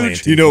huge.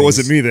 planting. You know it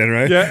wasn't me then,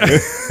 right? Yeah,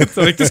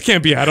 so like this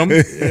can't be Adam.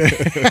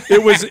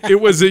 It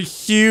was a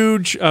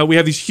huge. We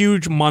have these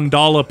huge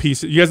mandala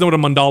pieces. You guys know what a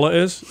mandala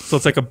is? So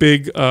it's like a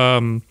big.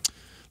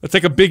 It's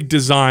like a big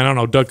design. I don't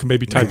know. Doug can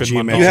maybe type in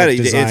geometric mandala. You had it.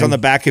 Design. It's on the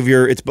back of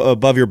it's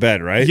above your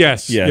bed, right?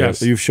 Yes, Yeah.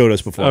 yes. You've showed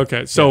us before.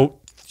 Okay, so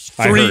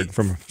I three. heard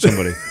from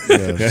somebody.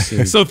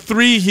 So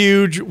 3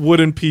 huge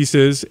wooden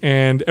pieces,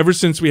 and ever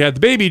since we had the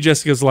baby,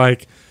 Jessica's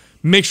like,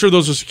 make sure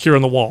those are secure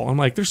on the wall. I'm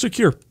like, they're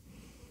secure.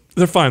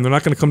 They're fine. They're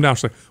not going to come down.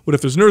 She's like, what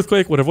if there's an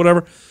earthquake? What if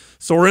whatever?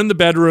 So we're in the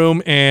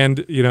bedroom,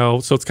 and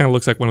so it kind of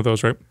looks like one of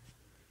those, right?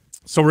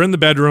 So we're in the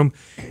bedroom,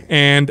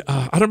 and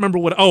I don't remember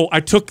what. Oh,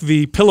 I took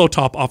the pillow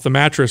top off the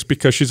mattress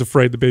because she's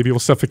afraid the baby will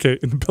suffocate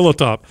in the pillow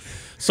top.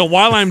 So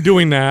while I'm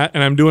doing that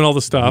and I'm doing all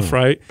the stuff,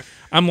 right,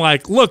 I'm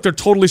like, look, they're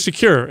totally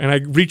secure. And I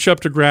reach up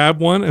to grab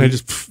one and I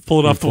just pull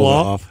it off the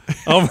wall.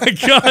 Oh my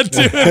God,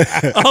 dude.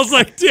 I was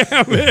like,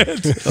 damn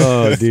it.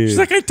 Oh, dude. She's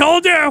like, I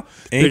told you.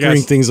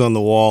 Anchoring things on the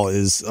wall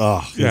is,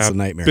 it's a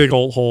nightmare. Big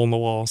old hole in the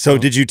wall. So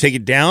did you take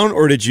it down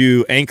or did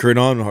you anchor it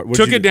on?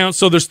 Took it down.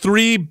 So there's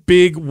 3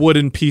 big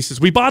wooden pieces.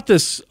 We bought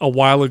this a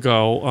while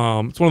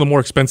ago. It's one of the more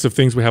expensive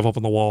things we have up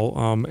on the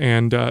wall.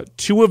 And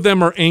 2 of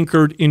them are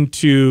anchored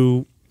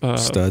into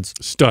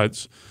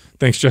studs.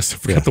 Thanks, Jess. I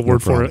forgot the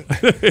word for it.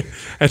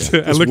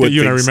 I looked at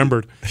you and I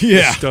remembered.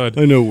 Yeah, stud.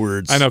 I know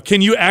words. I know.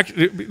 Can you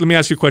let me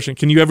ask you a question.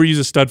 Can you ever use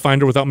a stud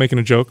finder without making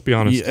a joke? Be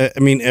honest. Yeah,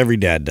 I mean, every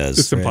dad does.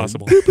 It's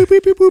impossible. Boop, boop,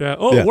 boop, boop, boop. Yeah.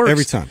 Oh, it works.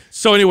 Every time.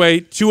 So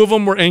anyway, 2 of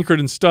them were anchored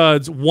in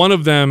studs. One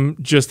of them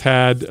just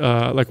had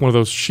like one of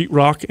those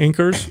sheetrock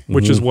anchors,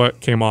 which is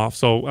what came off.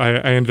 So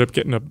I ended up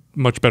getting a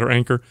much better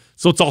anchor.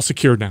 So it's all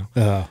secured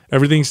now.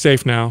 Everything's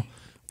safe now.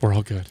 We're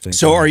all good.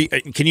 So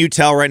can you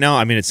tell right now?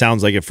 I mean, it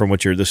sounds like it from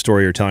what the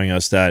story you're telling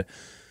us that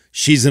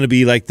she's going to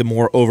be like the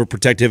more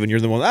overprotective and you're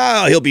the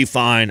one, he'll be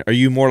fine. Are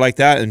you more like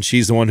that? And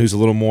she's the one who's a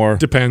little more...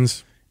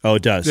 Depends. Oh,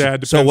 it does. Yeah,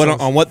 it depends. So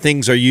on what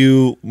things are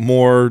you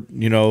more,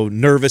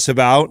 nervous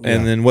about?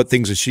 And then what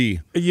things is she?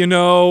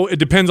 It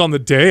depends on the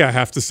day, I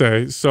have to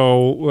say.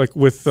 So like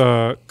with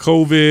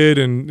COVID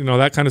and,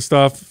 that kind of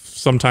stuff,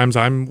 sometimes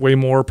I'm way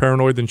more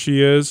paranoid than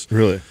she is.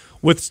 Really?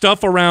 With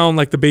stuff around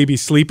like the baby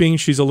sleeping,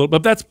 she's a little,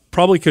 but that's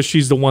probably because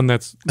she's the one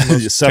that's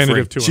most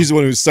tentative to him. She's the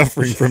one who's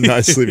suffering from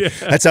not sleeping.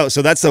 That's how.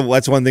 So that's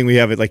one thing we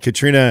have. It like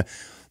Katrina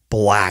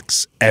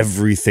blacks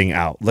everything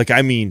out. Like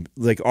I mean,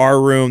 like our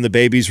room, the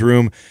baby's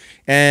room,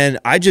 and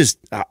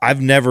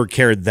I've never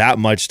cared that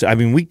much. I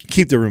mean, we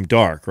keep the room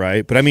dark,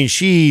 right? But I mean,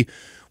 she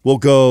will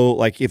go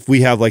like if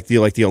we have like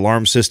the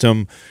alarm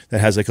system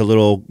that has like a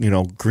little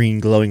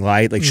green glowing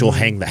light, like she'll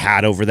hang the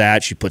hat over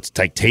that. She puts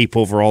like tape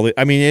over all the.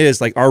 I mean, it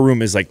is like our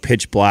room is like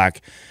pitch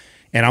black,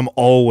 and I'm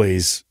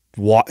always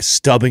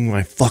stubbing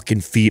my fucking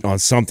feet on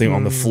something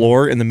on the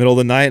floor in the middle of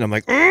the night. And I'm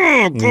like,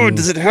 oh god,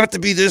 does it have to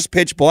be this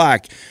pitch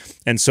black?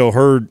 And so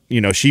her,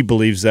 she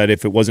believes that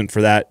if it wasn't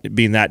for that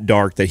being that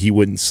dark, that he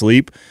wouldn't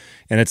sleep.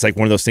 And it's like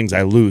one of those things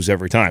I lose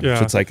every time. Yeah.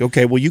 So it's like,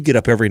 okay, well, you get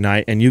up every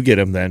night and you get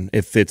him then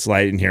if it's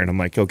light in here. And I'm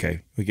like,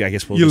 okay, I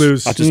guess I'll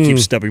just keep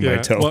stubbing my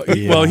toe.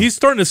 Well, he's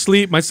starting to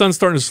sleep. My son's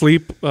starting to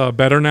sleep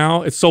better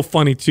now. It's so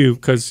funny, too,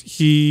 because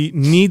he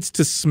needs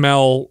to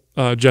smell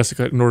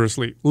Jessica in order to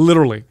sleep.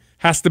 Literally.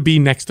 Has to be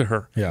next to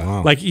her.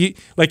 Yeah. Wow.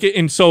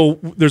 And so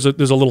there's a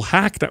little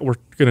hack that we're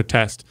going to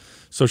test.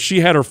 So she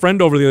had her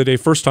friend over the other day,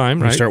 first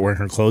time, right? Start wearing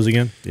her clothes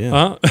again?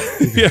 Yeah.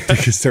 You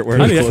can start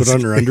wearing her clothes. Put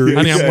on her underwear.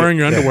 Honey, I'm wearing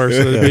your underwear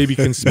so the baby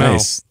can smell.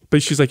 Nice.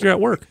 But she's like, you're at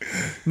work.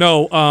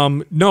 No,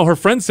 her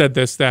friend said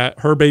this,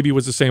 that her baby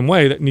was the same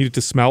way, that needed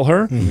to smell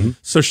her.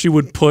 So she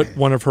would put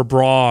one of her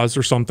bras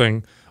or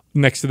something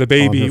next to the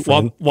baby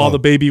while the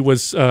baby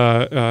was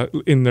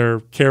in their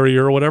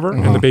carrier or whatever,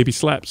 and the baby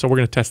slept. So we're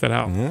gonna test that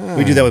out.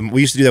 We do that.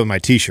 We used to do that with my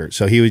T-shirt.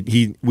 So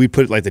we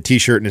put like the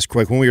T-shirt in his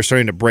quick when we were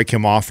starting to break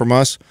him off from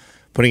us,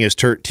 putting his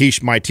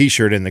my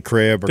T-shirt in the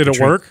crib. Did it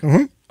work?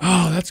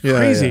 Oh, that's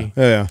crazy.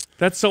 Yeah.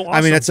 That's so awesome.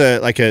 I mean,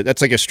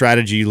 that's like a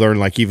strategy you learn,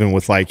 like even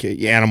with like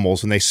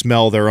animals when they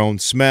smell their own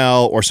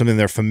smell or something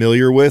they're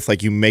familiar with,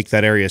 like you make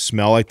that area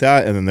smell like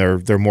that, and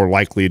then they're more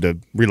likely to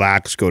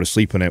relax, go to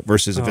sleep in it.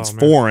 Versus if it's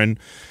foreign,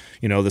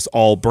 this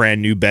all brand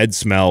new bed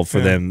smell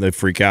for them, they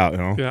freak out.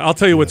 Yeah, I'll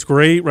tell you what's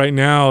great right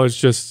now is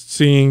just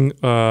seeing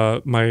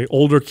my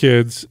older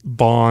kids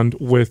bond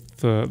with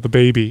the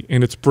baby,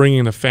 and it's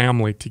bringing the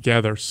family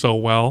together so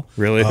well.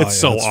 Really? It's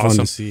so awesome. Fun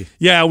to see.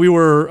 Yeah, we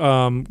were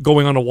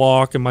going on a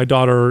walk, and my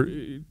daughter,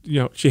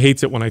 she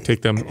hates it when I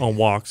take them on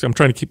walks. I'm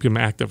trying to keep them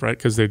active, right,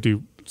 because they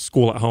do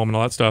school at home and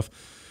all that stuff.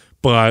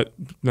 But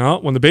no,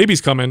 when the baby's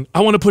coming,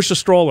 I want to push the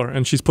stroller,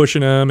 and she's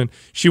pushing him, and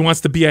she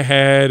wants to be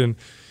ahead, and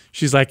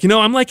she's like,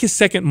 I'm like his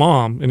second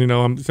mom,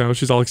 and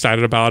she's all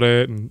excited about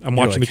it, and I'm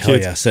watching the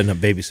kids. Yeah, setting up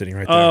babysitting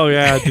right there. Oh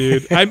yeah,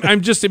 dude.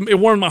 I'm just it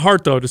warmed my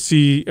heart though to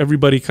see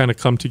everybody kind of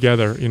come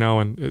together,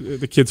 and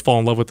the kids fall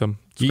in love with them.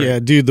 Yeah,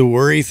 dude, the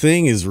worry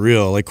thing is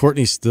real. Like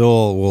Courtney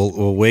still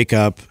will wake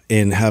up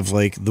and have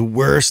like the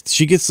worst.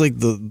 She gets like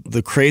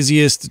the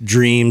craziest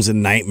dreams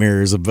and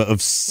nightmares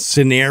of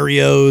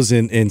scenarios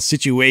and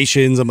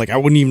situations. I'm like, I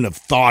wouldn't even have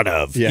thought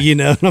of,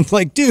 And I'm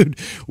like, dude,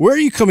 where are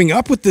you coming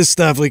up with this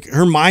stuff? Like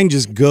her mind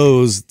just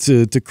goes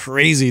to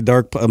crazy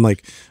dark. I'm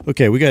like,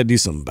 okay, we got to do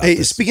something about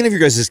this. Speaking of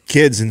your guys'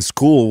 kids in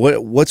school,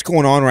 what's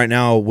going on right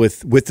now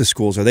with the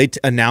schools? Are they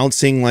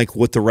announcing like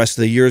what the rest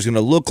of the year is going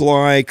to look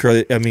like?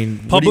 Or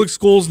public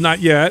schools not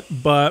yet,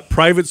 but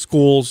private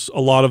schools,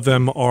 a lot of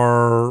them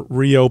are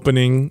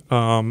reopening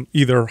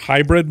either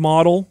hybrid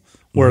model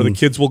where the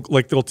kids will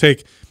they'll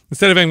take,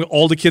 instead of having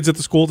all the kids at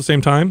the school at the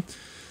same time,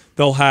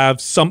 they'll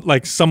have some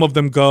of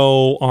them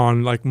go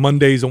on like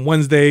Mondays and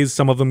Wednesdays,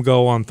 some of them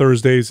go on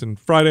Thursdays and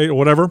Friday or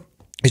whatever.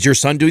 Is your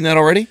son doing that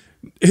already?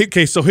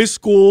 Okay, so his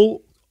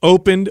school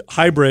opened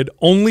hybrid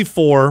only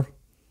for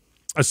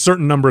a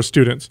certain number of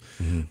students,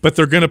 but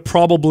they're going to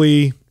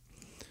probably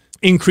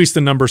increase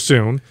the number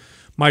soon.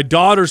 My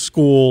daughter's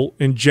school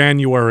in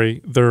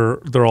January,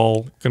 they're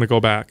all going to go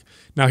back.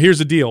 Now, here's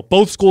the deal.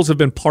 Both schools have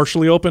been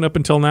partially open up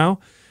until now.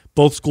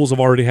 Both schools have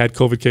already had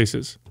COVID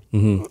cases.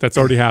 That's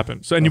already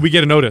happened. So, and we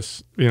get a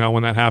notice,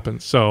 when that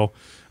happens. So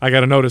I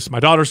got a notice. My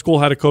daughter's school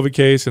had a COVID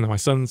case, and then my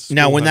son's school.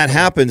 Now, when that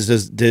happens,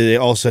 do they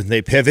all of a sudden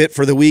they pivot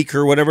for the week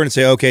or whatever and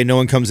say, okay, no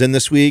one comes in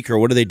this week, or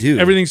what do they do?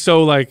 Everything's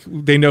so like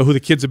they know who the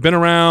kids have been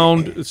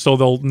around, so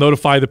they'll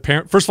notify the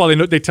parent. First of all,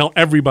 they tell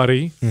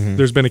everybody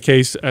there's been a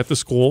case at the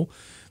school.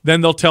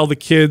 Then they'll tell the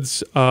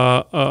kids,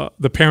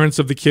 the parents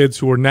of the kids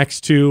who were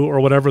next to or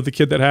whatever the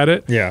kid that had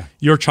it. Yeah,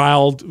 your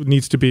child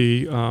needs to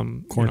be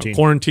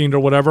quarantined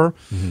or whatever.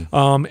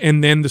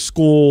 And then the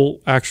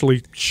school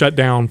actually shut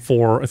down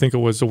for I think it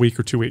was a week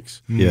or 2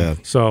 weeks. Yeah.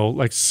 So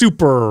like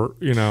super,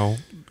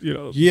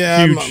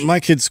 yeah, huge. my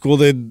kids' school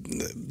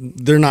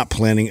they're not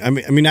planning. I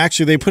mean,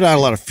 actually, they put out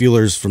a lot of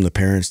feelers from the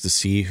parents to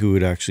see who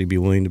would actually be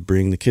willing to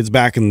bring the kids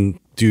back and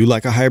do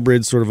like a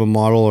hybrid sort of a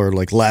model, or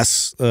like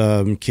less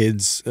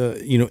kids,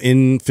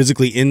 in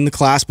physically in the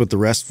class, but the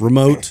rest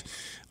remote.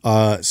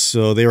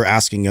 So they were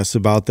asking us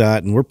about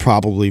that, and we're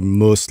probably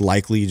most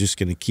likely just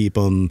going to keep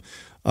them,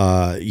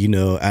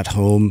 at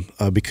home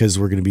because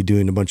we're going to be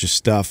doing a bunch of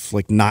stuff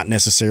like not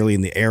necessarily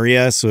in the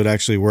area. So it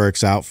actually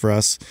works out for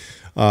us.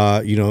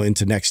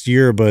 Into next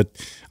year, but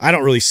I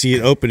don't really see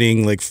it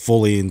opening like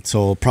fully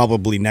until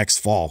probably next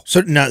fall.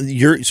 So now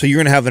you're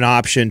going to have an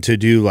option to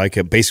do like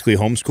a basically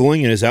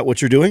homeschooling, and is that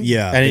what you're doing?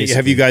 Yeah. And basically.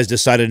 have you guys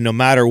decided no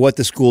matter what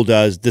the school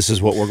does, this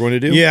is what we're going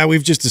to do? Yeah,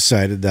 we've just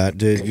decided that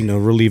to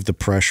relieve the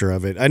pressure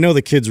of it. I know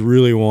the kids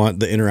really want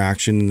the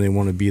interaction and they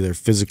want to be there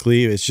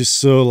physically. It's just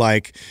so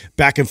like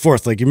back and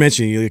forth, like you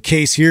mentioned, a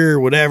case here or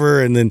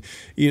whatever, and then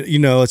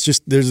it's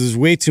just there's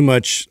way too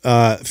much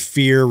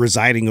fear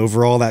residing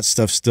over all that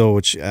stuff still,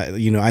 which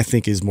I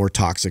think is more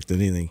toxic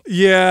than anything.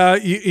 Yeah,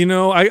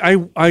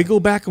 I go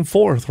back and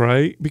forth,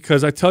 right?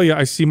 Because I tell you,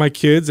 I see my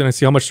kids and I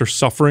see how much they're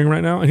suffering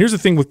right now. And here's the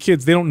thing with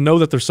kids, they don't know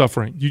that they're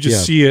suffering. You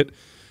just see it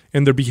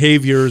in their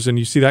behaviors and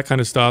you see that kind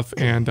of stuff.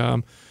 And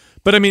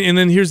but I mean, and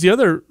then here's the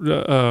other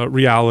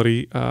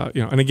reality.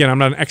 And again, I'm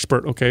not an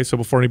expert, okay? So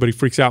before anybody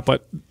freaks out,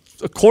 but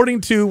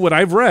according to what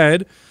I've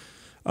read,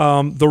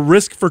 the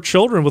risk for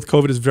children with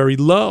COVID is very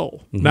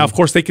low. Now, of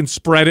course, they can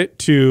spread it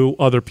to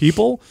other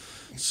people.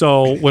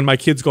 So when my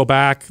kids go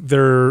back,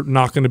 they're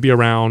not going to be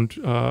around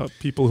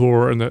people who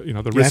are in the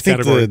the risk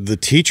category. I think the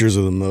teachers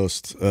are the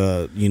most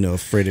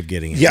afraid of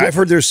getting it. Yeah, I've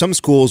heard there's some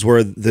schools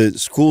where the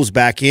school's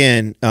back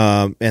in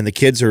and the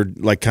kids are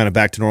like kind of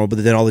back to normal,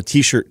 but then all the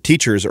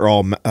teachers are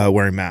all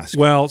wearing masks.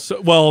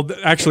 Well,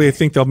 actually, I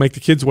think they'll make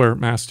the kids wear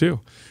masks too.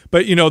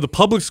 But, the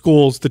public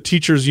schools, the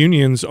teachers'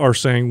 unions are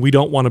saying we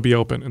don't want to be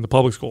open in the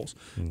public schools.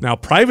 Now,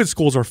 private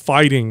schools are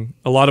fighting.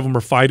 A lot of them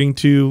are fighting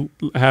to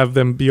have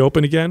them be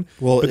open again.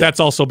 Well, but that's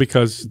also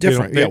because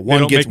different. They don't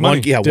make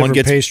money. One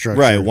gets pay structure.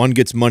 Right. One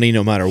gets money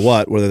no matter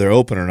what, whether they're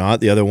open or not.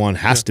 The other one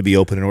has to be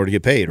open in order to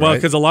get paid. Well, right?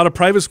 because a lot of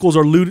private schools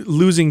are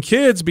losing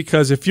kids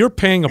because if you're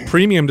paying a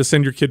premium to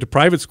send your kid to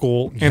private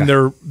school and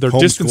they're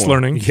distance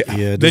learning,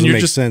 then you're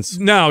just sense.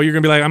 No, you're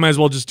gonna be like, I might as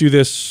well just do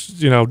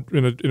this, in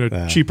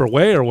a cheaper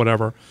way or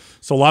whatever.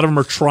 So a lot of them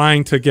are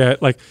trying to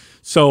get like,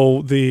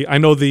 I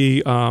know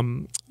the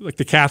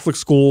Catholic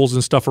schools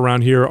and stuff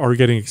around here are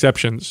getting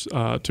exceptions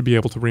to be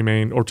able to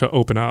remain or to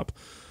open up,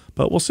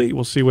 but we'll see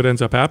what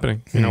ends up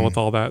happening, with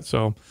all that.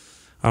 So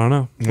I don't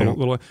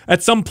know.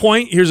 At some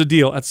point, here's a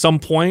deal. At some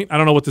point, I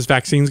don't know what this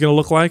vaccine is going to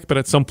look like, but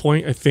at some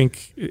point, I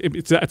think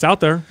it's out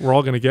there. We're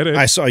all going to get it.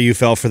 I saw you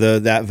fell for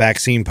that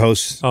vaccine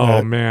post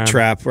man.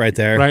 trap right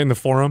there. Right in the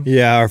forum?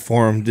 Yeah, our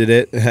forum did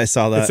it. I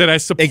saw that. It said I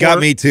support. It got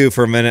me too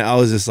for a minute. I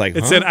was just like,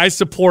 It said I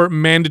support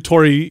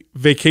mandatory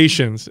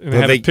vacations, and it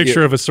had a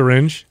picture of a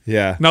syringe.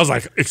 Yeah. And I was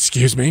like,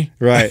 excuse me?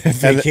 Right.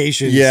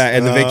 Vacations.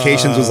 And the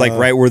vacations was like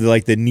right where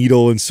the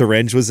needle and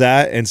syringe was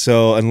at. And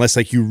so unless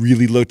like you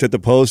really looked at the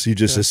post, you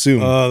just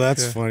assumed. Oh,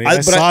 that's funny. I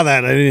saw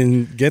that. I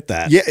didn't get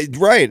that. Yeah,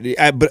 right.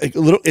 But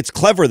it's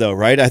clever though,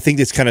 right? I think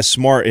it's kind of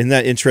smart. Isn't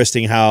that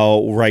interesting how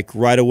like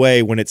right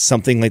away when it's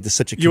something like this,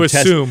 such a you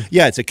assume.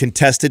 Yeah, it's a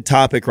contested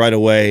topic right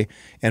away,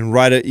 and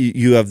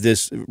you have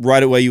this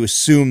right away. You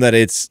assume that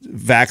it's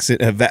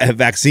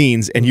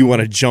vaccines, and you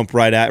want to jump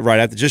right at.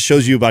 It just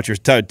shows you about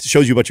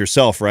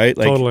yourself, right?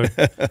 Like, totally.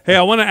 Hey,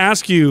 I want to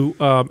ask you,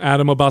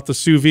 Adam, about the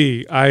sous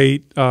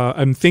vide.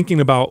 I'm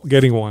thinking about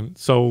getting one.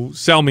 So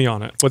sell me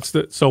on it.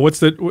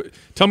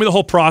 Tell me the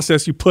whole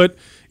process. You put.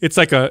 It's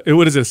like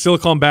what is it? A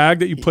silicone bag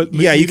that you put?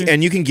 Yeah,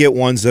 you can get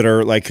ones that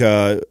are like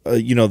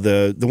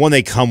the one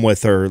they come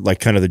with are like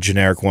kind of the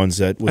generic ones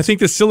that. I think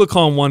the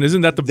silicone one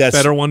isn't that the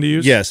better one to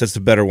use? Yes, that's the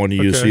better one to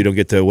use. So you don't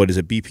get the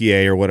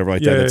BPA or whatever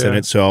like that that's in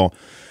it. So.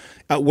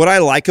 What I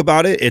like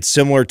about it, it's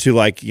similar to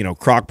like,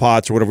 crock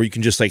pots or whatever. You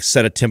can just like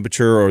set a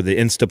temperature or the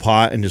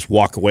Instapot and just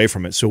walk away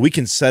from it. So we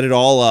can set it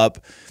all up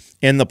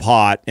in the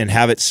pot and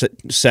have it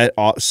set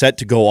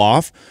to go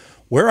off.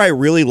 Where I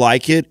really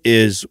like it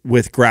is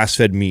with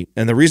grass-fed meat.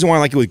 And the reason why I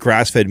like it with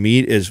grass-fed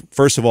meat is,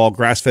 first of all,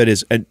 grass-fed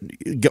is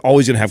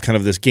always going to have kind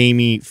of this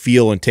gamey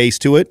feel and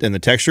taste to it and the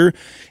texture.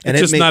 And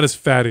it's just not as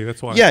fatty,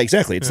 that's why. Yeah,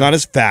 exactly. It's not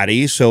as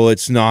fatty, so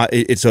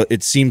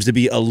it seems to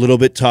be a little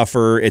bit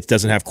tougher. It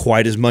doesn't have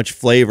quite as much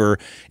flavor.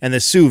 And the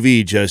sous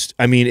vide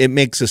it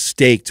makes a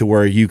steak to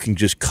where you can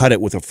just cut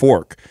it with a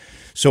fork.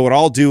 So what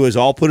I'll do is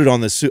I'll put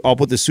the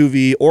sous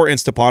vide or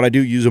Instapot. I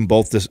do use them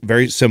both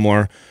very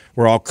similar,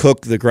 where I'll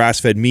cook the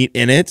grass-fed meat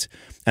in it,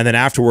 and then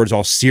afterwards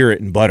I'll sear it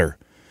in butter.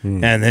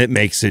 And it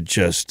makes it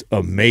just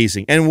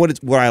amazing. And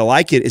what I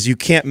like it is you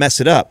can't mess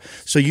it up.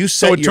 So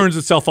it turns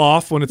itself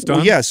off when it's done?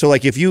 Well, yeah. So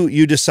like if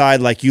you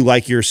decide like you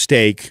like your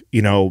steak,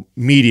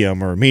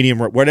 medium or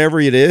whatever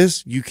it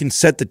is, you can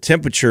set the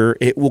temperature.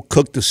 It will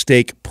cook the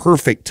steak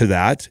perfect to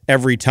that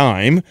every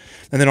time.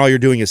 And then all you're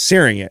doing is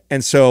searing it.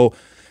 And so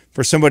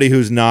for somebody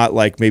who's not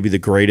like maybe the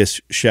greatest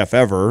chef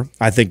ever,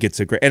 I think it's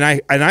a great, and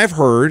I've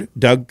heard,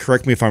 Doug,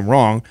 correct me if I'm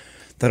wrong,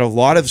 that a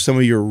lot of some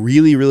of your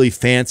really, really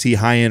fancy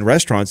high-end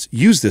restaurants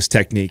use this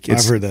technique.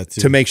 I've heard that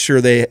too. To make sure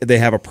they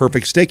have a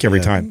perfect steak every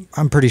time.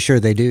 I'm pretty sure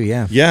they do,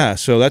 yeah. Yeah,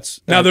 so that's...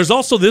 Now, there's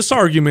also this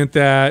argument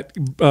that,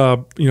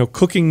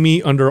 cooking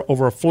meat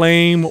over a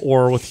flame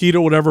or with heat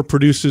or whatever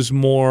produces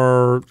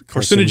more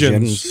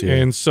carcinogens. Yeah.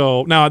 And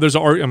so, now there's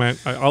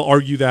I'll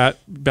argue that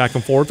back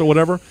and forth or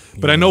whatever,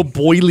 but I know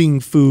boiling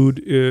food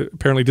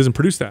apparently doesn't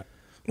produce that.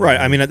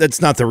 Right. I mean,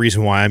 that's not the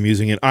reason why I'm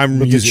using it.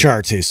 The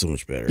char tastes so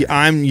much better. Yeah,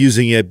 I'm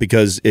using it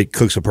because it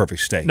cooks a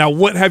perfect steak. Now,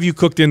 what have you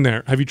cooked in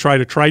there? Have you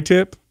tried a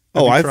tri-tip?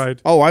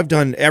 I've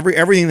done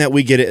everything that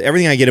we get.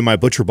 Everything I get in my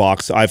butcher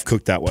box, I've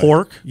cooked that way.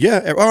 Pork?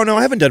 Yeah. Oh no,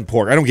 I haven't done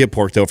pork. I don't get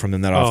pork though from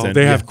them that often.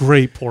 They have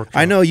great pork.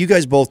 I know you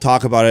guys both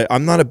talk about it.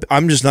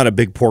 I'm just not a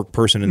big pork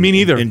person. Me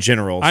neither. In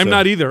general, I'm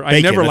not either. I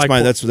bacon, never like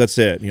pork. That's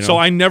it. So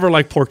I never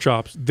like pork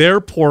chops. Their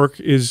pork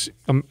is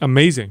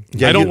amazing.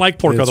 Yeah, I don't like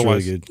pork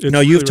otherwise. Really good. No,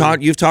 you've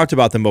talked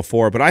about them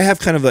before, but I have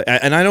kind of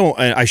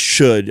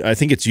I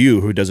think it's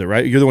you who does it,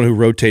 right? You're the one who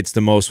rotates the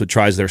most,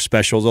 tries their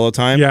specials all the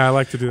time. Yeah, I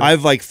like to do that.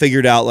 I've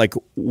figured out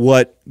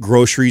what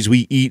groceries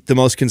we eat the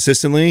most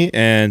consistently,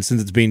 and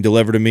since it's being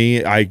delivered to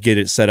me, I get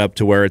it set up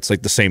to where it's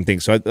like the same thing.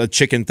 So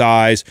chicken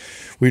thighs,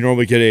 we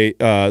normally get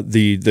what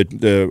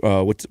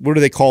do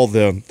they call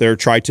their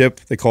tri-tip?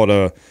 They call it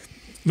a...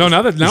 No,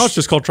 now it's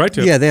just called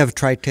tri-tip. Yeah, they have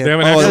tri-tip. They have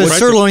a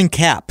sirloin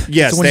cap.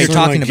 Yes, that's the one you're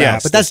talking about,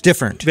 yes. but that's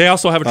different. They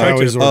also have a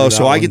tri-tip.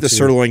 So I get the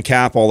sirloin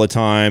cap all the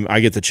time.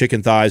 I get the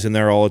chicken thighs in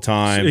there all the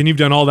time. And you've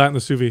done all that in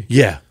the sous vide?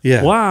 Yeah.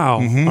 Wow.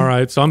 All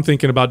right, so I'm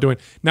thinking about doing...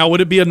 Now,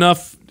 would it be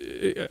enough...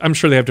 I'm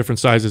sure they have different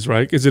sizes,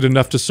 right? Is it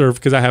enough to serve?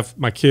 Because I have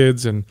my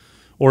kids,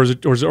 or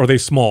are they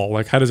small?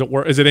 Like, how does it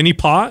work? Is it any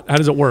pot? How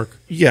does it work?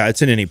 Yeah,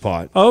 it's in any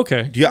pot. Oh,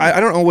 okay. I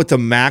don't know what the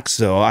max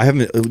though.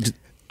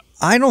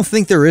 I don't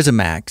think there is a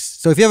max.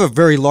 So if you have a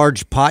very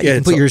large pot, you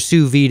can put your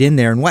sous vide in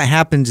there, and what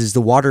happens is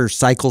the water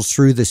cycles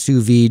through the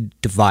sous vide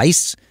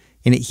device,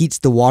 and it heats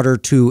the water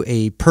to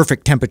a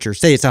perfect temperature.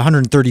 Say it's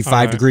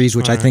 135 degrees,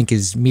 which I think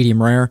is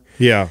medium rare.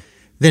 Yeah.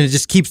 Then it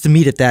just keeps the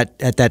meat at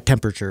that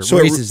temperature. So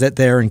raises it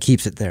there and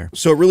keeps it there.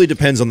 So it really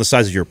depends on the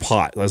size of your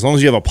pot. As long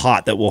as you have a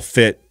pot that will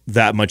fit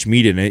that much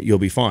meat in it, you'll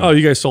be fine. Oh,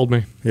 you guys sold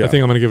me. Yeah. I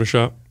think I'm going to give it a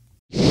shot.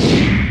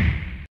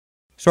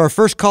 So our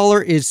first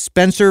caller is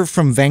Spencer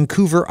from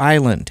Vancouver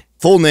Island.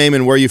 Full name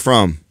and where are you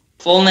from?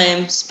 Full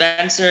name,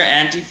 Spencer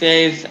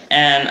Antifave,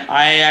 and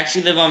I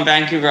actually live on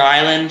Vancouver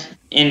Island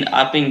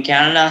up in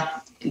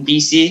Canada, in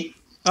BC.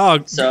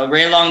 Oh. So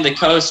right along the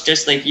coast,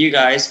 just like you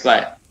guys,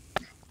 but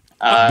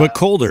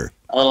colder.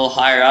 A little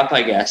higher up,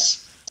 I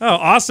guess. Oh,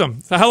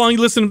 awesome. So how long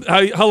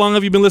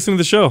have you been listening to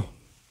the show?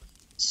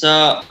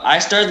 So I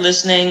started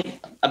listening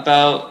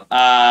about,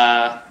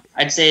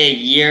 I'd say a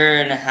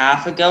year and a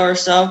half ago or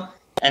so.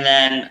 And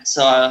then,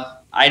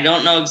 I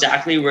don't know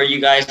exactly where you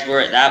guys were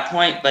at that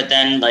point, but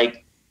then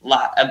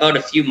about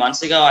a few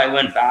months ago, I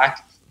went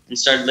back and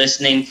started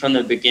listening from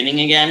the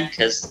beginning again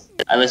because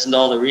I listened to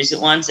all the recent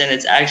ones, and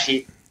it's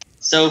actually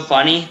so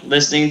funny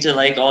listening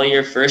to all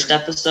your first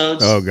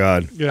episodes. Oh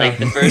God. Yeah.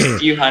 The first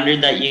few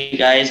hundred that you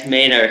guys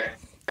made are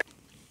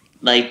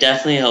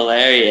definitely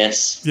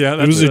hilarious.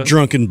 Yeah, it was a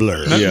drunken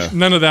blur.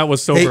 None of that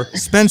was sober. Hey,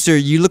 Spencer,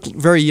 you look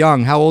very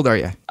young. How old are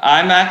you?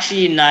 I'm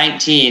actually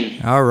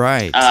 19. All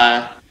right.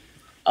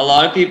 A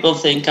lot of people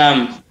think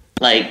I'm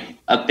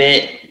a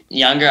bit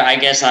younger. I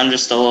guess I'm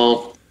just a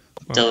little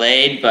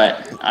delayed,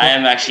 but I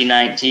am actually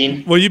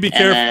 19. Well, you be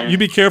careful. You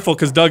be careful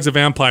because Doug's a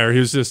vampire.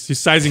 He's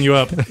sizing you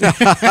up.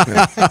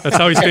 That's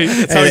how he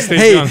stays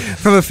young.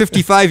 From a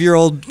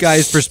 55-year-old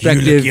guy's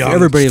perspective,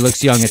 everybody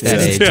looks young at that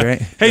age,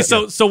 right? Hey,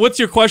 so what's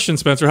your question,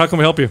 Spencer? How can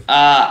we help you?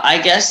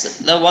 I guess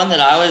the one that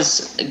I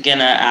was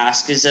gonna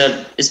ask is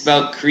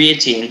about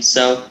creatine.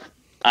 So,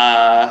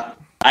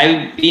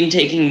 I've been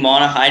taking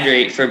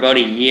monohydrate for about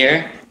a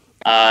year.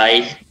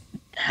 I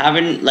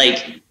haven't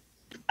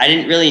I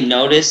didn't really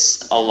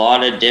notice a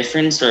lot of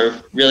difference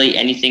or really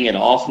anything at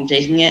all from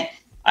taking it.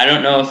 I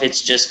don't know if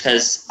it's just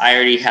because I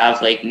already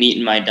have meat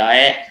in my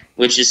diet,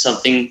 which is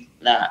something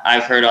that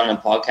I've heard on the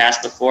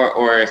podcast before,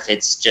 or if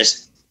it's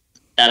just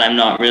that I'm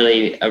not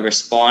really a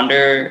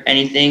responder or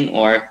anything,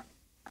 or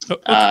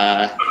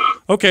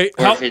okay,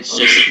 or if it's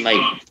just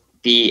might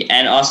be.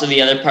 And also the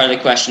other part of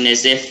the question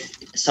is if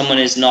someone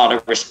is not a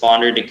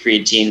responder to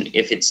creatine,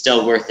 if it's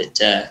still worth it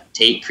to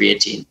take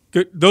creatine.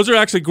 Good. Those are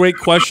actually great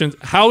questions.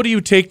 How do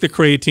you take the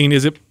creatine?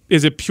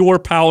 Is it pure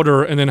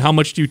powder, and then how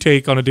much do you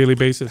take on a daily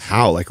basis?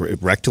 How, like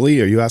rectally?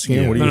 Are you asking?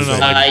 Yeah. What are you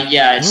saying?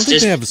 Yeah, it's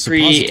just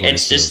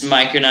it's just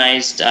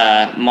micronized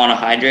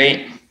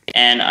monohydrate,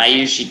 and I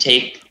usually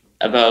take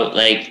about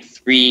like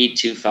 3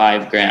 to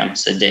 5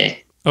 grams a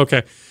day.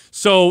 Okay.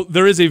 So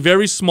there is a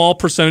very small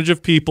percentage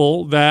of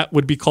people that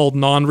would be called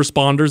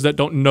non-responders that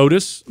don't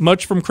notice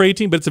much from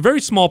creatine, but it's a very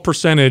small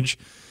percentage.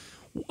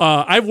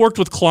 I've worked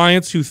with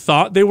clients who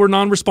thought they were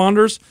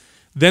non-responders.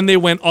 Then they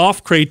went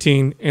off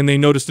creatine and they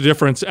noticed a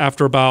difference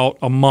after about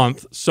a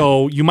month.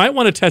 So you might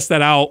want to test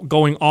that out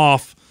going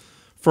off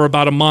for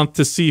about a month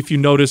to see if you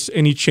notice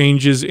any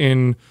changes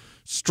in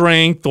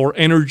strength or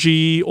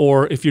energy,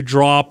 or if you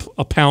drop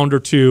a pound or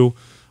two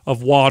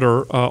of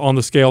water on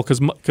the scale, because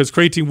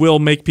creatine will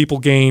make people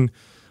gain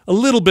a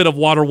little bit of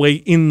water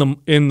weight in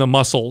the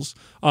muscles.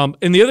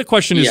 And the other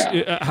question is,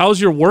 how's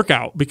your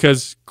workout?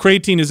 Because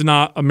creatine is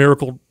not a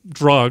miracle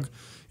drug.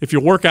 If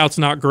your workout's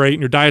not great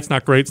and your diet's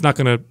not great, it's not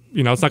gonna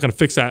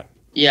fix that.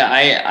 Yeah,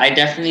 I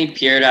definitely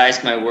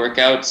periodize my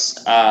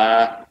workouts.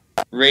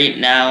 Right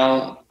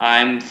now,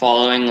 I'm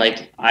following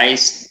I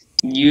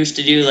used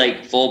to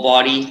do full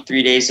body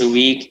 3 days a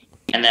week,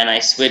 and then I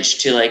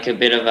switched to a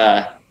bit of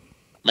a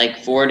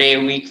 4 day a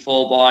week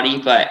full body,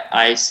 but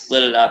I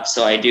split it up.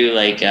 So I do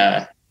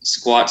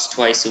squats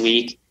twice a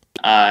week,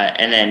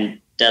 and then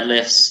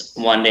deadlifts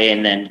one day,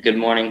 and then good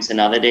mornings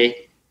another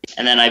day.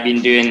 And then I've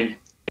been doing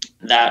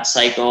that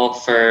cycle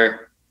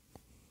for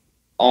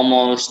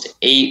almost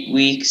 8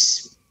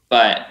 weeks.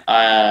 But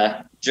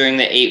during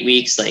the 8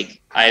 weeks,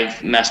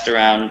 I've messed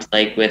around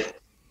with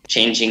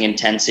changing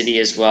intensity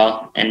as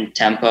well, and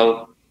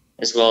tempo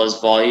as well as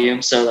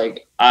volume. So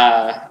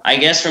I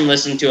guess from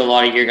listening to a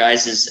lot of your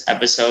guys'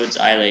 episodes,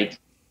 I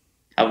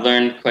have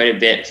learned quite a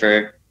bit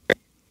for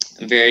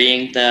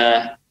varying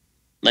the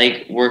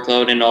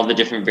workload and all the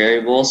different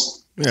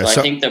variables. Yeah, so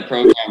I think the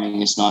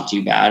programming is not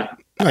too bad.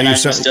 And I'm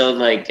still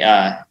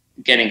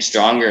getting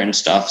stronger and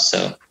stuff.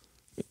 So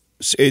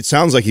it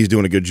sounds like he's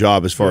doing a good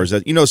job as far as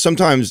that.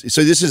 Sometimes,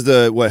 so this is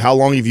how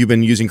long have you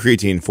been using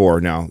creatine for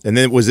now? And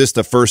then was this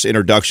the first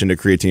introduction to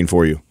creatine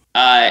for you?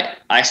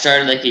 I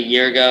started a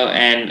year ago,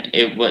 and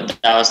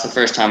that was the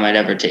first time I'd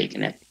ever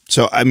taken it.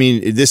 So, I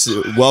mean,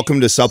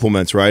 welcome to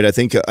supplements, right? I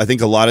think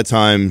a lot of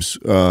times,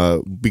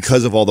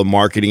 because of all the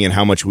marketing and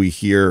how much we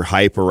hear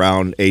hype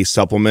around a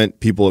supplement,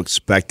 people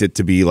expect it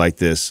to be like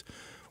this.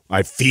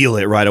 I feel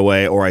it right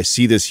away, or I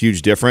see this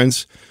huge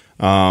difference.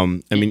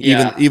 Even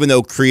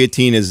though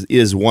creatine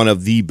is one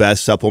of the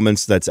best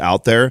supplements that's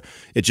out there,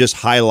 it just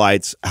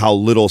highlights how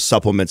little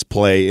supplements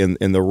play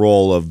in the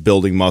role of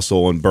building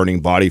muscle and burning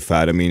body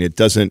fat. I mean,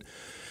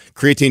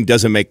 creatine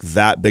doesn't make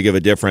that big of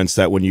a difference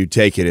that when you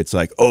take it, it's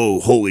like,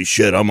 oh, holy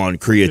shit, I'm on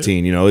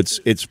creatine.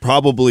 It's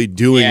probably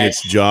doing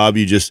its job.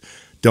 You just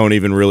don't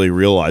even really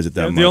realize it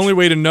that much. The only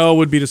way to know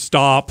would be to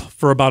stop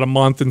for about a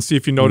month and see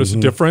if you notice a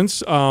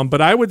difference.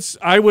 But I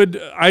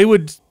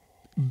would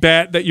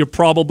bet that you're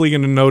probably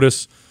going to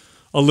notice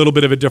a little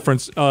bit of a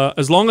difference,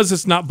 as long as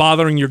it's not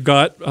bothering your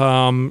gut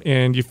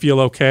and you feel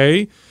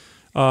okay.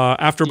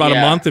 After about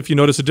a month, if you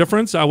notice a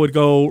difference, I would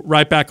go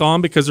right back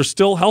on, because there's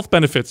still health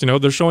benefits.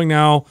 They're showing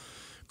now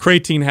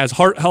creatine has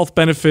heart health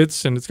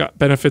benefits, and it's got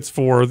benefits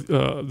for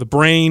the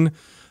brain,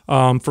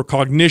 for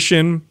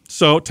cognition,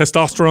 so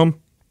testosterone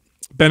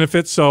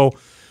benefits. So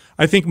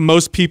I think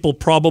most people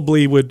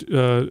probably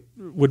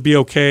would be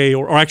okay,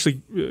 or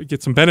actually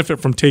get some benefit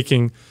from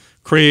taking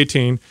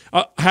creatine.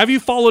 Have you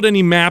followed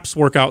any MAPS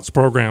workouts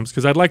programs?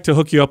 Because I'd like to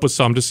hook you up with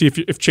some to see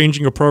if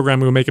changing your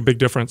programming will make a big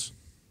difference.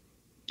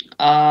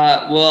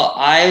 Well,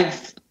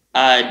 I've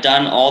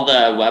done all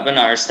the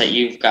webinars that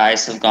you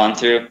guys have gone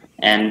through,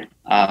 and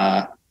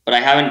but I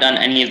haven't done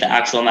any of the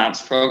actual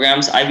MAPS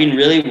programs. I've been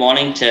really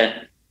wanting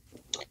to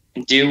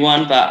do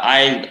one, but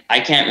I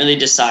can't really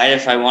decide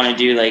if I want to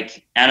do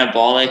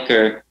anabolic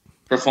or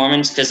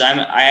performance, because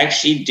I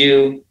actually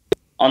do.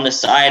 On the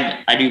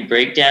side, I do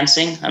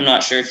breakdancing. I'm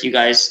not sure if you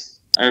guys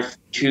are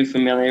too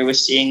familiar with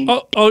seeing.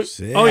 Oh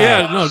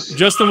yeah. No,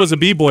 Justin was a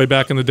b-boy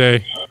back in the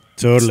day.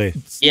 Totally.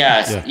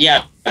 Yeah.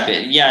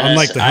 I'm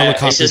like the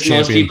helicopter it's just champion.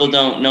 Most people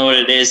don't know what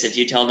it is if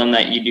you tell them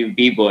that you do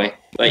b-boy.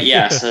 But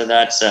yeah, so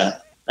that's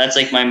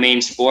my main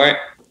sport,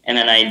 and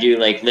then I do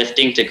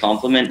lifting to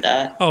complement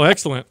that. Oh,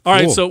 excellent. All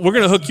right, so we're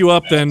gonna hook you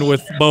up then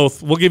with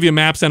both. We'll give you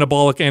MAPS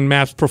Anabolic and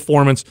MAPS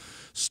Performance.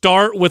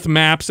 Start with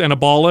MAPS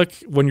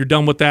Anabolic. When you're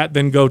done with that,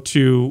 then go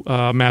to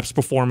MAPS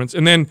Performance.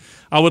 And then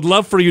I would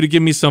love for you to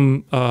give me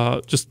some,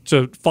 just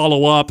to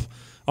follow up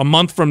a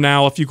month from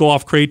now. If you go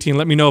off creatine,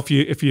 let me know if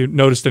you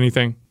noticed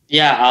anything.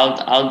 Yeah,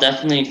 I'll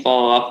definitely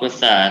follow up with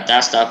that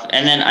stuff.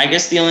 And then I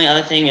guess the only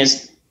other thing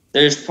is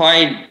there's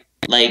probably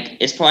like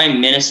it's probably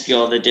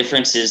minuscule, the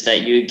differences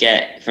that you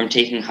get from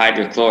taking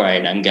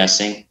hydrochloride, I'm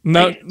guessing.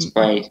 No, like, it's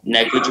probably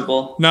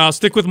negligible. No,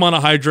 stick with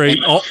monohydrate.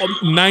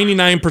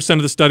 99%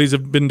 of the studies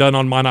have been done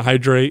on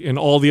monohydrate, and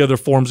all the other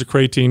forms of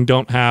creatine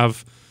don't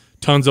have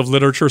tons of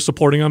literature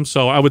supporting them.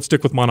 So I would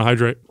stick with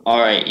monohydrate. All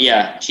right.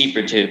 Yeah.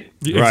 Cheaper too.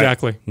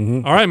 Exactly.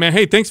 Mm-hmm. All right, man.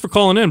 Hey, thanks for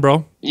calling in,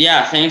 bro.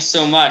 Yeah. Thanks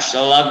so much.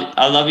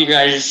 I love you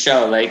guys'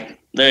 show. Like,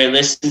 literally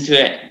listen to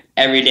it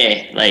every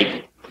day.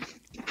 Like,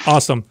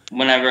 awesome.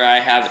 Whenever I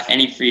have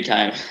any free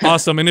time.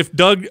 Awesome. And if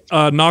Doug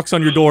knocks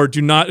on your door,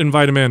 do not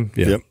invite him in.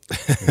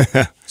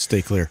 Yep.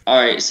 Stay clear.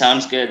 All right.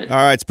 Sounds good. All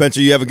right,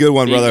 Spencer, you have a good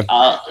one, brother.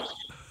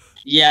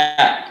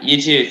 Yeah.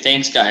 You too.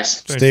 Thanks,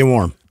 guys. Stay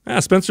warm. Yeah,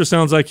 Spencer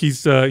sounds like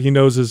he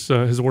knows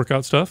his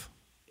workout stuff.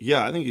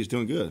 Yeah, I think he's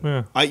doing good.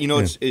 Yeah. I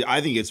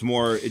think it's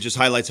more. It just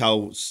highlights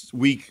how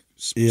weak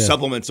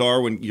supplements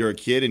are when you're a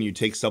kid and you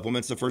take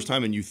supplements the first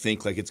time and you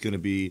think like it's going to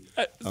be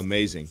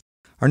amazing.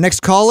 Our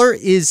next caller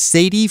is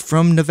Sadie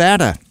from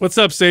Nevada. What's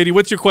up, Sadie?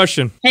 What's your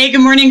question? Hey,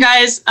 good morning,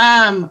 guys.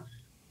 I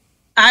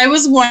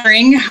was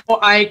wondering how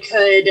I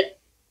could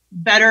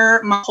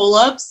better my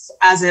pull-ups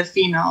as a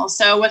female.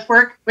 So with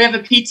work, we have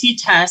a PT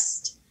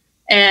test,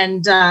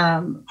 and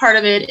part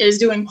of it is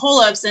doing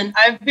pull-ups, and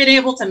I've been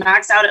able to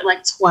max out at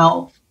like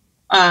 12.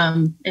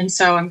 And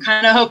so I'm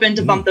kind of hoping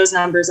to bump those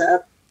numbers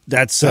up.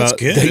 That's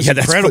good. That's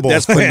incredible.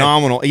 That's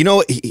phenomenal. You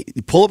know,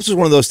 pull-ups is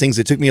one of those things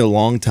that took me a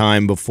long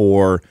time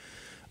before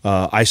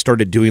I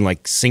started doing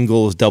like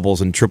singles,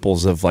 doubles, and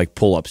triples of like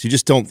pull-ups. You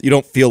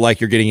don't feel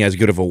like you're getting as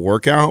good of a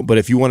workout. But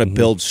if you want to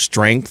build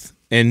strength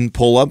in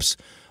pull-ups,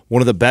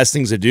 one of the best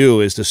things to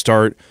do is to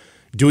start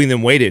doing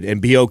them weighted and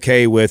be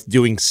okay with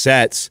doing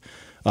sets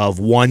of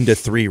 1 to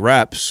 3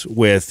 reps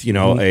with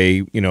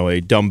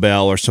a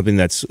dumbbell or something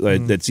that's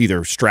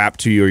either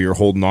strapped to you or you're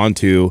holding on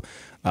to.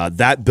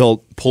 That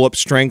built pull-up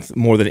strength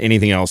more than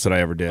anything else that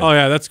I ever did. Oh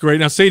yeah, that's great.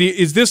 Now, Sadie,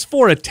 is this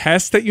for a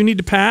test that you need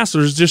to pass,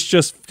 or is this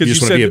just because you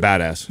just want to be a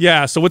badass?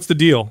 Yeah. So what's the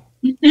deal?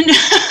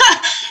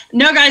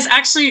 No, guys.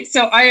 Actually,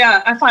 so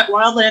I fought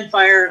wildland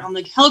fire on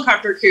the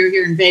helicopter crew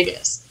here in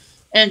Vegas,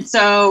 and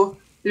so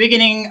the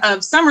beginning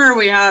of summer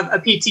we have a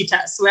PT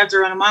test. So we have to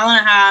run 1.5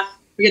 miles.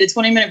 We get a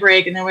 20-minute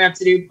break, and then we have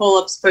to do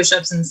pull-ups,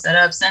 push-ups, and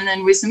sit-ups, and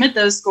then we submit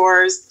those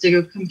scores to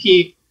go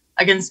compete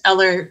against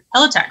other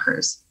helitack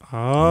crews. So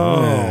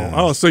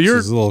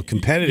there's a little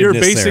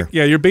competitiveness there.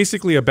 Yeah, you're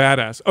basically a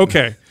badass.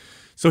 Okay,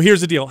 so here's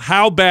the deal: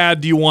 how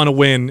bad do you want to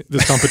win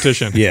this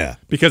competition? Yeah,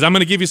 because I'm going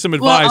to give you some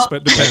advice,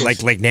 but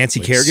depends. like Nancy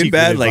Kerrigan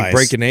bad, advice. like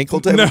break an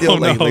ankle type of deal.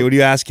 Like, what are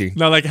you asking?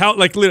 No,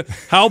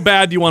 how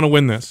bad do you want to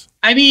win this?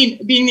 I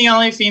mean, being the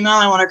only female,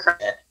 I want to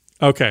crush it.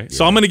 Okay,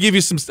 so I'm going to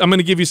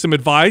give you some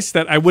advice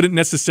that I wouldn't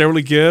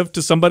necessarily give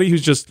to somebody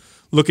who's just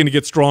looking to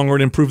get stronger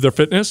and improve their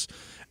fitness.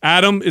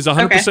 Adam is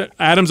 100%. Okay.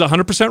 Adam's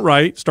 100%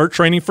 right. Start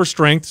training for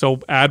strength. So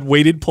add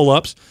weighted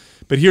pull-ups.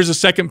 But here's the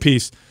second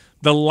piece: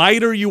 the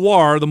lighter you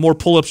are, the more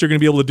pull-ups you're going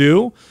to be able to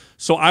do.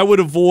 So I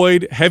would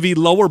avoid heavy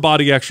lower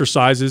body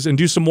exercises and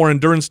do some more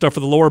endurance stuff for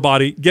the lower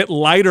body. Get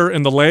lighter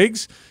in the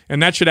legs,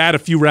 and that should add a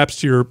few reps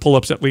to your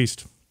pull-ups at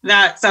least.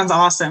 That sounds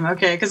awesome.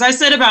 Okay, because I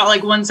said about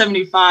like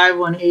 175,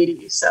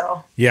 180.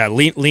 So yeah,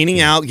 leaning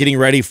out, getting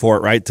ready for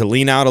it, right? To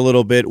lean out a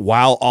little bit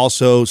while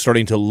also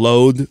starting to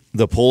load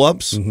the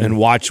pull-ups and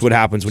watch what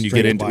happens when you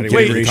get into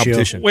the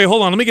competition. Wait,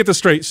 hold on. Let me get this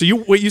straight. So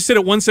you sit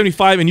at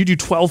 175 and you do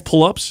 12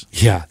 pull-ups?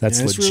 Yeah,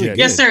 that's legit. Really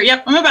yes, sir.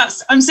 Yep,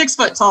 I'm 6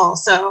 foot tall.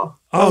 So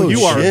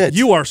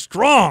you are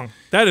strong.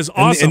 That is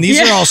awesome. And these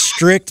are all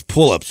strict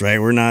pull-ups, right?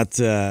 We're not.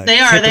 They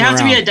are. They have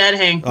to be a dead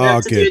hang. You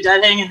have to do a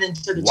dead hang and then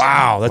to the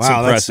wow, that's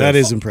impressive. That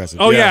is impressive.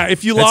 Oh yeah,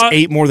 if you lost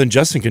 8 more than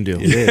Justin can do.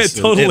 It is.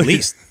 Totally.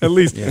 At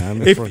least. Yeah,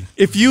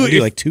 if you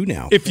do like 2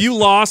 now. If you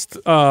lost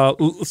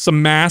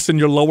some mass in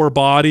your lower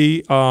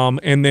body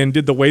and then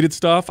did the weighted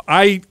stuff,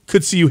 I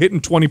could see you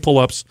hitting 20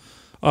 pull-ups.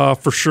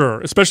 For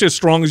sure, especially as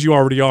strong as you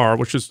already are,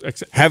 which is.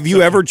 Have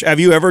you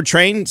ever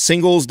trained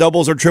singles,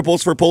 doubles, or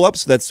triples for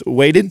pull-ups that's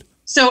weighted?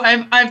 So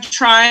I've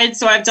tried.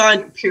 So I've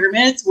done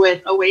pyramids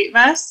with a weight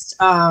vest,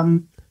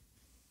 and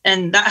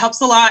that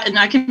helps a lot. And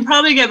I can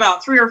probably get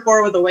about 3 or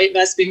 4 with a weight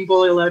vest being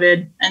fully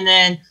loaded, and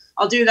then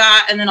I'll do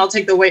that, and then I'll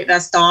take the weight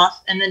vest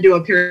off, and then do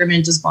a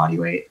pyramid just body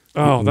weight.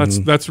 Oh,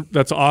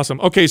 that's awesome.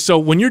 Okay, so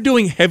when you're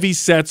doing heavy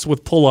sets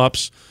with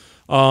pull-ups,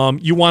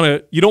 you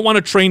don't want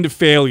to train to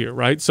failure,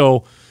 right?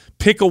 So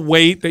pick a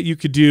weight that you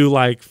could do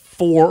like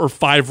 4 or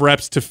 5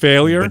 reps to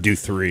failure. But do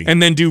 3.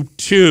 And then do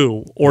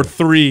 2 or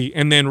 3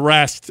 and then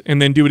rest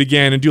and then do it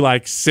again and do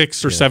like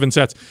 6 or 7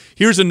 sets.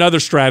 Here's another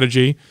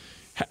strategy.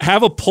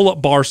 Have a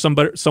pull-up bar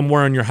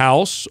somewhere in your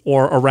house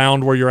or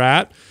around where you're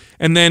at.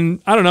 And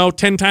then, I don't know,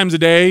 10 times a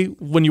day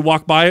when you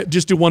walk by it,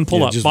 just do 1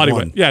 pull-up, body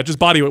weight. Yeah, just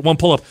body weight, 1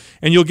 pull-up.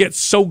 And you'll get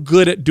so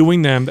good at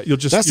doing them that you'll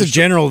just... That's the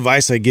general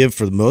advice I give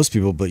for most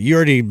people, but you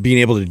already being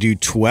able to do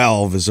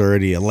 12 is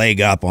already a leg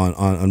up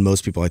on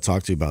most people I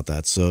talk to about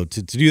that. So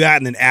to do that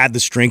and then add the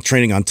strength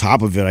training on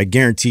top of it, I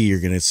guarantee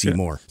you're going to see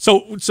more.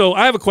 So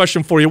I have a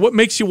question for you. What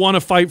makes you want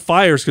to fight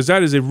fires? Because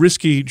that is a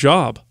risky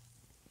job.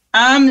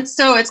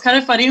 So it's kind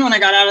of funny. When I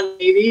got out of the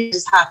Navy, I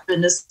just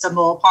happened to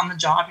stumble upon the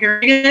job here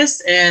in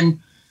Vegas, and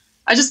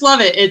I just love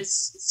it.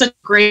 It's such a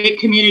great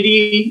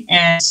community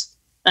and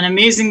an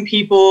amazing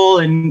people,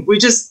 and we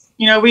just,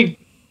 we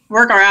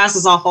work our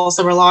asses off all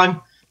summer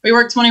long. We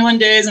work 21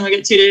 days and we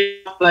get 2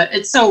 days off, but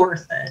it's so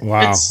worth it.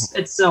 Wow.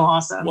 It's so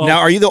awesome. Now,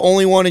 are you the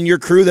only one in your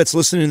crew that's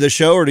listening to the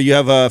show, or do you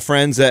have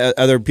friends,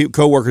 other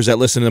coworkers that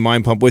listen to the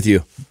Mind Pump with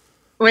you?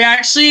 We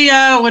actually,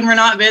 when we're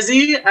not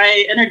busy,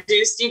 I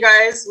introduced you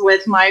guys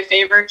with my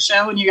favorite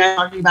show when you guys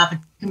are talking about the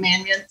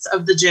commandments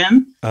of the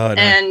gym. Oh,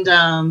 no.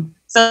 And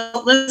so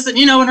listen,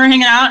 when we're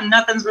hanging out and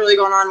nothing's really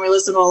going on, we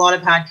listen to a lot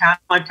of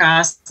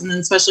podcasts, and then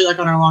especially like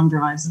on our long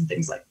drives and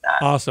things like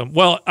that. Awesome.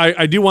 Well,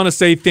 I do want to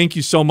say thank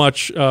you so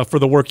much for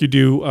the work you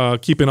do,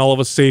 keeping all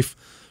of us safe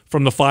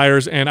from the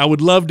fires. And I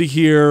would love to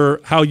hear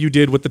how you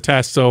did with the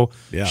test. So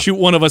shoot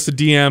one of us a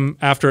DM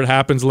after it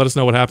happens. Let us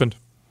know what happened.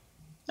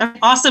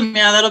 Awesome.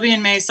 Yeah, that'll be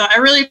in May. So I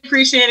really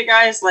appreciate it,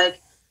 guys.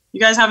 Like, you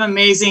guys have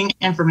amazing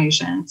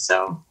information.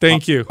 So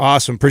thank you.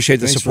 Awesome. Appreciate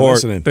the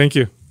support. Thank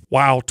you.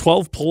 Wow,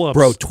 12 pull-ups.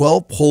 Bro,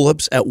 12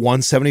 pull-ups at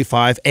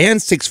 175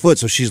 and 6 foot,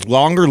 so she's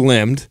longer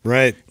limbed.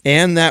 Right.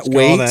 And that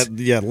weight.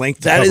 Length.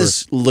 That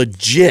is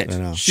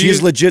legit.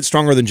 She's legit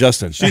stronger than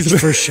Justin. She's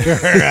for sure.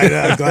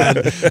 I'm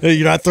glad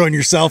you're not throwing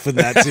yourself in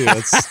that too.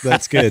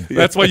 That's good.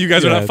 That's why you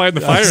guys are not fighting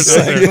the fires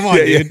out there. Come on,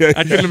 dude.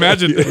 I can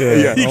imagine.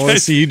 I want to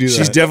see you do that.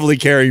 She's definitely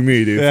carrying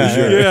me, dude, for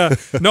sure. Yeah.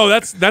 No,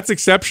 that's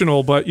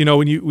exceptional. But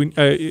when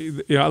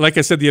like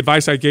I said, the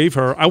advice I gave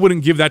her, I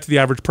wouldn't give that to the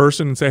average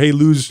person and say, hey,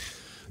 lose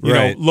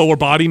lower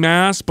body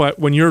mass, but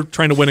when you're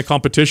trying to win a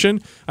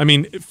competition, I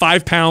mean,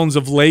 5 pounds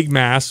of leg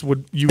mass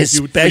would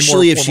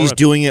especially if she's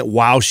doing it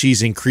while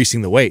she's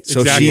increasing the weight.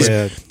 So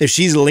if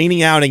she's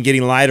leaning out and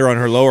getting lighter on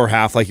her lower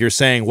half, like you're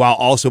saying, while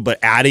also but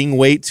adding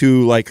weight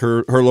to like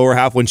her lower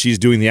half when she's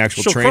doing the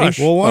actual training. Crush.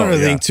 Well, one other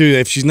thing too,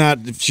 if she's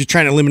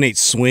trying to eliminate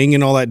swing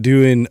and all that,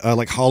 doing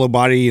like hollow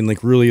body and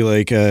like really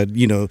like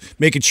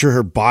making sure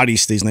her body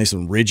stays nice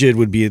and rigid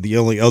would be the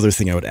only other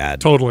thing I would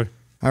add. Totally.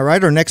 All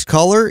right, our next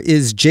caller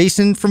is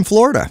Jason from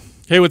Florida.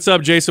 Hey, what's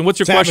up, Jason? What's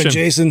your question?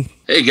 Jason?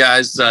 Hey,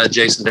 guys.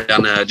 Jason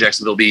down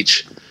Jacksonville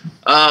Beach.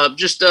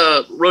 Just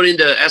wrote in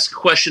to ask a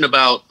question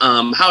about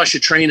how I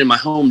should train in my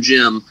home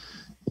gym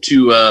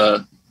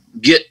to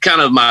get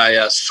kind of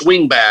my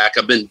swing back.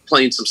 I've been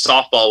playing some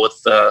softball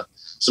with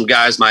some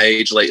guys my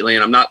age lately,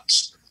 and I'm not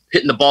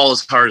hitting the ball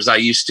as hard as I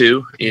used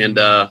to, and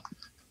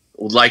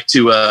would like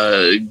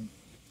to,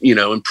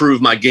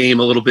 improve my game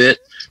a little bit.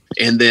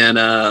 And then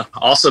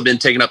also been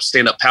taking up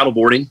stand-up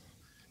paddleboarding,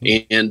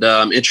 and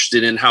I'm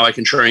interested in how I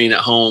can train at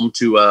home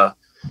to,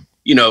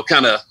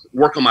 kind of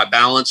work on my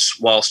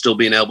balance while still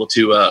being able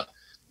to,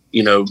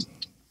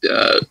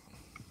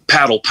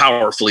 paddle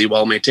powerfully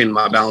while maintaining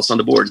my balance on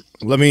the board.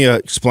 Let me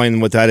explain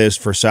what that is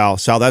for Sal.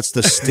 Sal, that's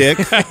the stick,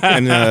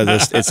 and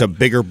it's a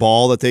bigger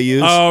ball that they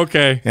use. Oh,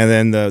 okay. And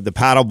then the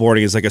paddle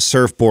boarding is like a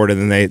surfboard,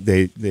 and then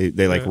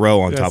they like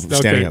row on top of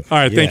standing up. All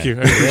right, thank you.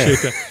 I appreciate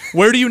that.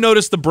 Where do you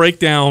notice the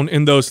breakdown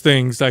in those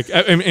things? Like,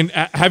 and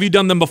have you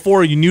done them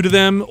before? Are you new to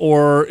them,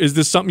 or is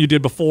this something you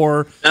did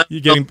before?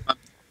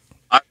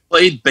 I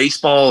played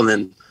baseball, and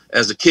then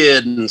as a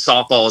kid, and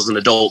softball as an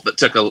adult, but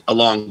took a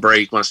long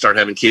break when I started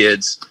having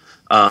kids.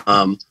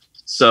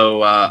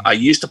 So I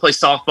used to play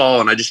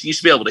softball, and I just used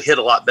to be able to hit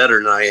a lot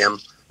better than I am.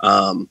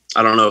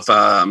 I don't know if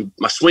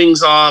my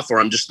swing's off or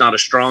I'm just not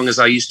as strong as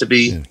I used to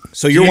be. Yeah.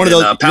 So you're one of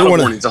those.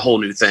 Paddleboarding's a whole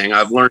new thing.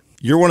 I've learned.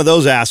 You're one of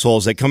those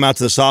assholes that come out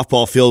to the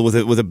softball field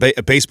with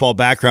a baseball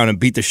background and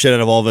beat the shit out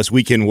of all of us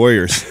weekend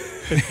warriors.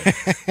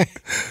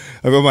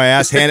 I got my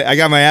ass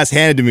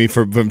handed to me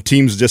from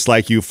teams just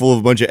like you, full of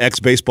a bunch of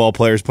ex-baseball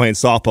players playing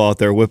softball out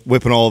there,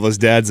 whipping all of us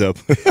dads up.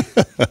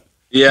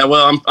 Yeah,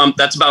 well,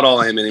 that's about all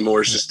I am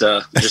anymore. Is just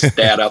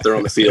dad out there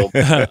on the field.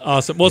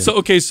 Awesome. Well, so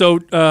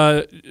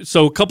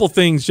a couple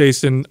things,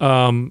 Jason.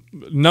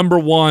 Number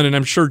one, and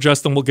I'm sure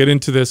Justin will get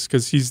into this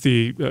because he's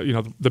the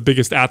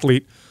biggest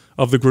athlete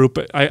of the group.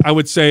 I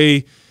would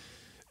say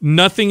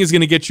nothing is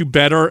going to get you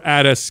better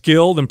at a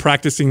skill than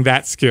practicing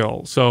that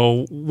skill.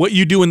 So what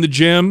you do in the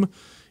gym,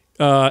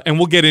 and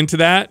we'll get into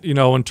that,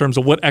 in terms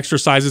of what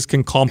exercises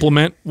can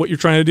complement what you're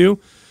trying to do.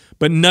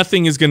 But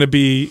nothing is going to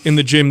be in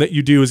the gym that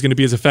you do is going to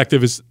be as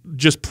effective as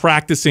just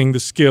practicing the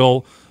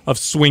skill of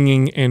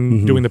swinging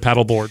and doing the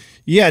paddleboard.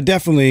 Yeah,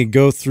 definitely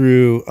go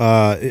through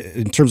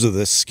in terms of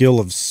the skill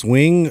of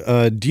swing.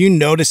 Do you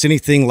notice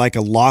anything like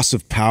a loss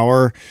of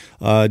power?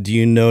 Do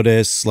you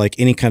notice like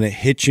any kind of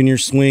hitch in your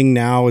swing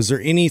now? Is there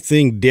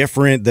anything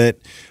different that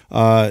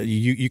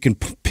you can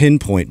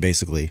pinpoint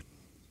basically?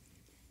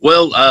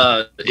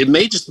 Well, it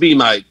may just be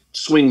my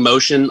swing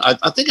motion.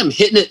 I think I'm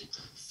hitting it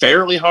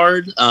fairly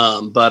hard,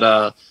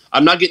 but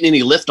I'm not getting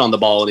any lift on the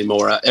ball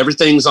anymore.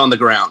 Everything's on the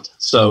ground.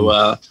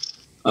 So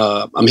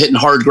I'm hitting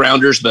hard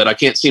grounders, but I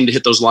can't seem to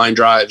hit those line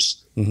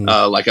drives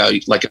like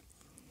I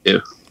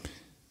do.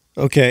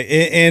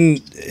 Okay,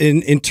 and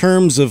in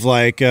terms of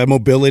like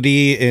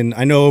mobility, and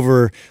I know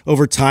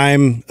over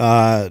time,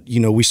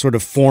 we sort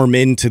of form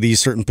into these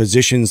certain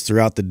positions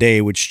throughout the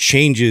day, which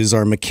changes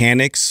our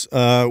mechanics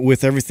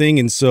with everything,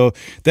 and so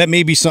that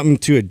may be something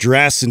to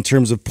address in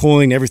terms of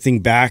pulling everything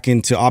back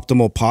into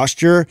optimal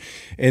posture,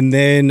 and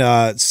then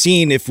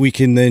seeing if we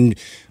can then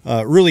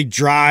really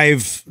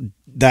drive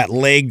that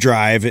leg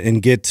drive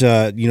and get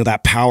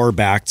that power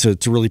back to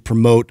really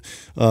promote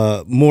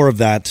more of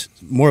that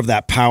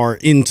power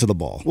into the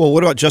ball. Well,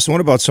 what about Justin?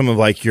 What about some of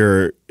like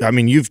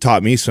you've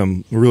taught me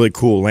some really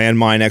cool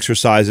landmine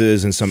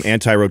exercises and some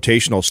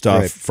anti-rotational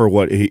stuff for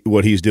what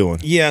he's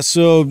doing. Yeah,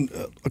 so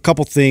a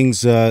couple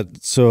things.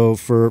 So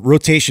for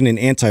rotation and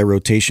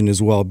anti-rotation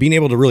as well, being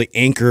able to really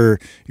anchor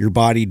your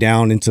body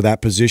down into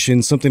that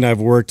position, something I've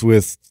worked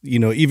with,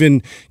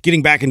 even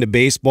getting back into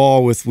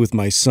baseball with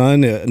my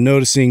son,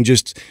 noticing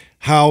just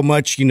how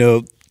much,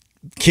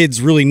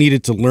 kids really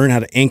needed to learn how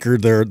to anchor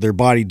their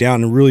body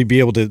down and really be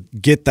able to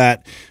get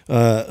that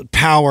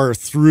power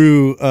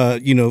through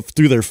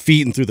through their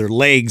feet and through their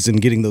legs and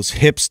getting those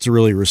hips to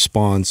really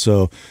respond.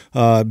 So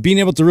being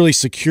able to really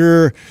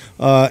secure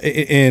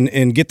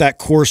and get that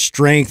core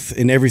strength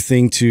and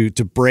everything to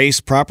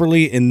brace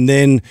properly and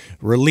then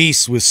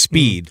release with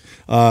speed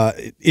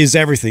is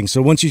everything.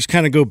 So once you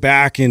kind of go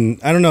back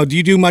and, I don't know, do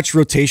you do much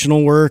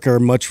rotational work or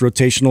much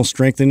rotational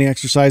strengthening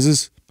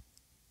exercises?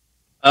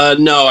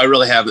 No, I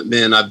really haven't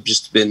been. I've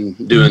just been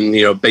doing,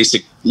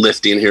 basic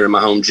lifting here in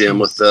my home gym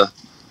with the,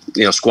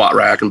 squat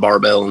rack and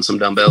barbell and some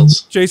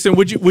dumbbells. Jason,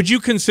 would you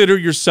consider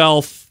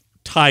yourself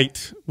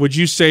tight? Would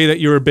you say that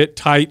you're a bit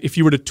tight if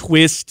you were to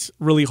twist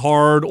really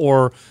hard,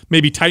 or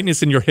maybe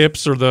tightness in your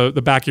hips or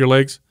the back of your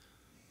legs?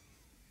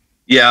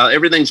 Yeah,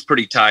 everything's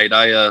pretty tight.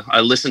 I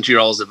listened to your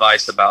all's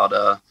advice about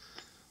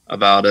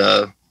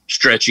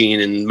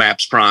stretching and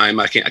MAPS Prime.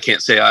 I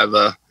can't say I've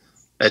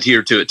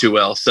adhered to it too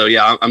well. So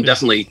yeah, I'm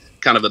definitely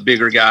kind of a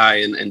bigger guy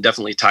and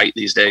definitely tight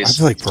these days. I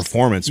feel like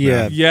performance,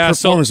 man. Yeah,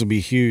 performance would be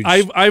huge.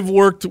 I've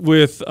worked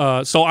with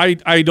I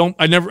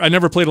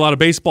never played a lot of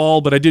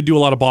baseball, but I did do a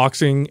lot of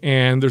boxing,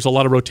 and there's a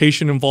lot of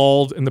rotation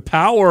involved. And the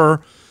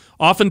power,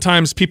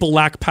 oftentimes people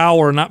lack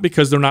power not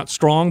because they're not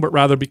strong, but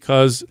rather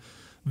because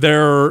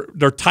their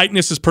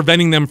tightness is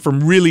preventing them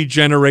from really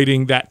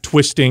generating that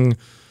twisting,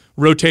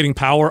 rotating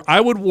power.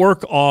 I would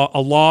work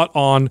a lot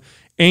on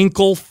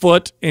ankle,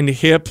 foot, and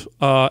hip,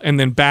 and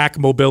then back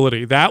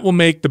mobility. That will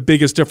make the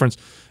biggest difference.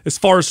 As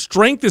far as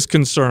strength is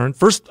concerned,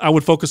 first I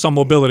would focus on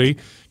mobility,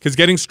 because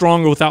getting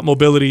stronger without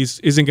mobility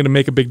isn't going to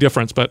make a big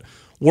difference. But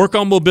work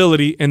on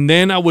mobility, and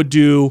then I would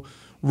do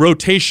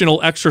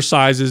rotational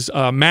exercises.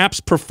 MAPS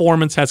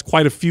Performance has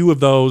quite a few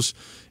of those,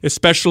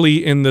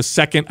 especially in the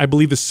second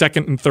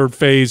and third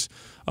phase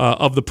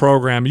of the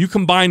program. You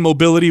combine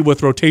mobility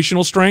with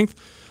rotational strength,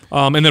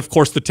 and then, of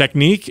course, the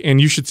technique,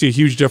 and you should see a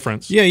huge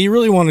difference. Yeah, you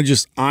really want to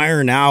just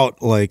iron out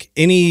like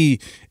anything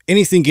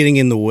getting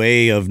in the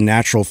way of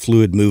natural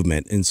fluid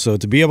movement. And so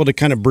to be able to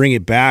kind of bring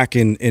it back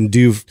and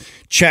do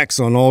checks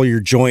on all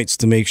your joints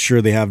to make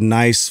sure they have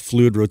nice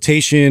fluid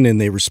rotation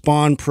and they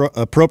respond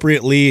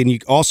appropriately, and you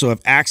also have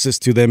access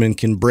to them and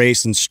can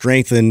brace and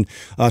strengthen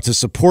to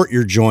support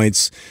your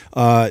joints.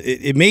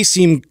 It may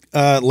seem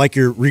like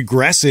you're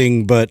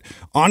regressing, but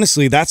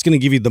honestly, that's going to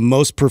give you the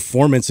most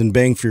performance and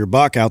bang for your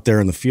buck out there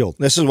in the field.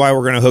 This is why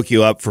we're going to hook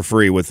you up for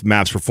free with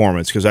MAPS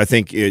Performance, because I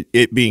think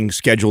it being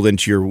scheduled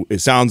into it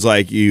sounds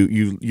like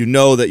you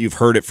know that you've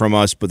heard it from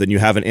us, but then you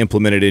haven't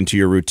implemented it into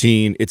your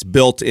routine. It's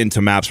built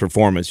into MAPS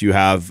Performance. You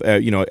have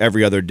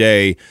every other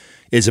day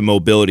is a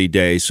mobility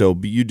day. So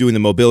you doing the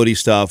mobility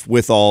stuff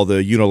with all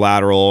the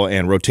unilateral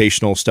and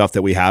rotational stuff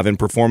that we have in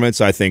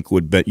performance, I think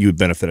you'd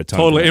benefit a ton.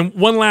 Totally. And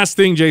one last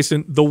thing,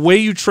 Jason, the way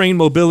you train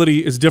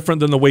mobility is different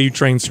than the way you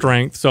train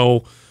strength.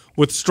 So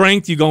with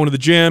strength, you go into the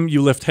gym,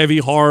 you lift heavy,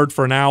 hard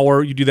for an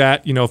hour. You do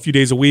that, a few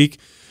days a week.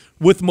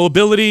 With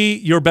mobility,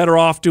 you're better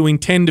off doing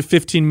 10 to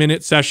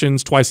 15-minute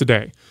sessions twice a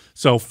day.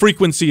 So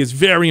frequency is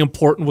very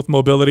important with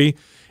mobility.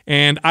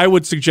 And I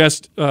would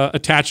suggest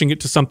attaching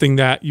it to something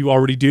that you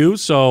already do.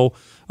 So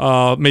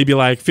maybe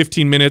like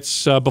 15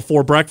 minutes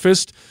before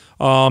breakfast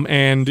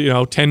and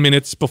 10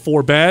 minutes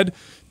before bed.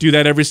 Do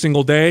that every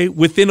single day.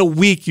 Within a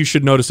week, you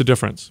should notice a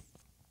difference.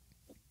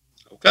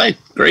 Okay,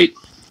 great.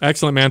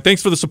 Excellent, man.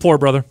 Thanks for the support,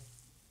 brother.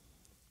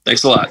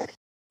 Thanks a lot.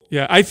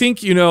 Yeah, I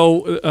think,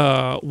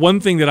 one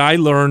thing that I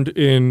learned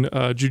in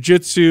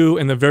jiu-jitsu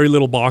and the very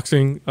little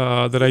boxing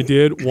that I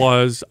did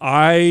was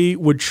I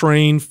would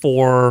train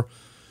for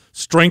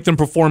strength and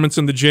performance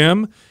in the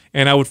gym,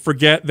 and I would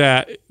forget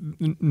that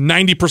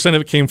 90%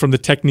 of it came from the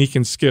technique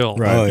and skill.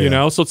 Right.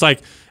 So it's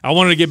like I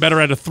wanted to get better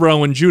at a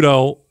throw in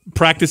judo.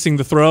 Practicing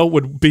the throw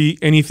would be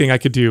anything I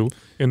could do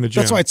in the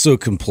gym. That's why it's so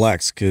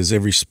complex, because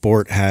every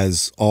sport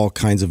has all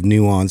kinds of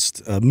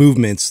nuanced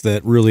movements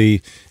that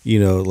really,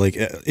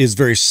 is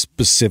very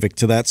specific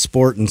to that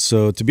sport. And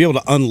so to be able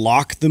to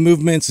unlock the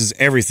movements is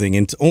everything.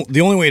 And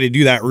the only way to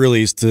do that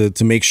really is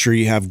to make sure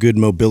you have good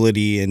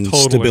mobility and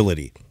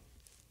stability.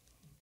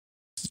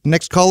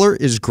 Next caller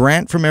is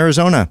Grant from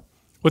Arizona.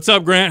 What's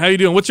up, Grant? How you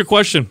doing? What's your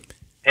question?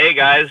 Hey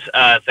guys,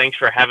 thanks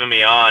for having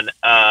me on.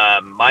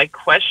 My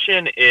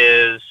question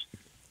is,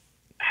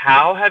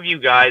 how have you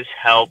guys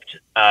helped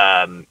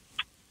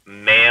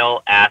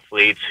male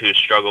athletes who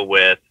struggle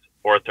with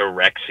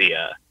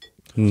orthorexia?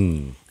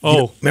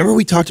 Oh, remember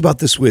we talked about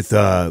this with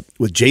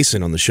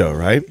Jason on the show,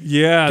 right?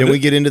 Yeah. Did we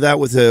get into that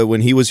with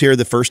when he was here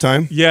the first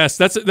time? Yes,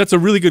 that's a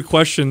really good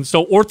question.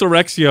 So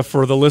orthorexia,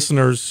 for the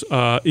listeners,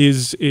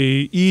 is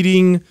a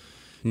eating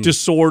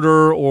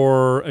disorder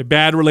or a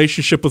bad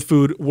relationship with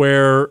food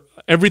where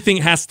everything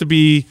has to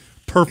be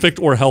perfect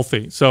or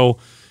healthy. So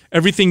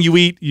everything you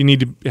eat,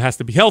 it has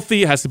to be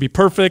healthy, it has to be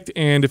perfect,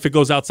 and if it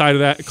goes outside of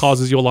that, it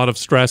causes you a lot of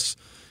stress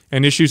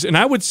and issues. And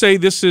I would say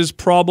this is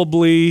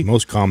probably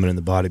most common in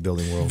the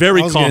bodybuilding world.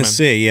 Very I was common. going to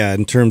say, yeah,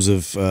 in terms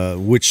of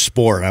which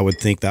sport, I would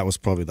think that was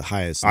probably the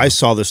highest. I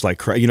saw this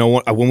like, you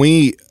know,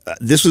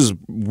 this was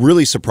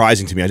really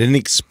surprising to me. I didn't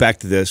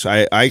expect this.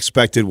 I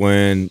expected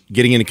when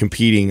getting into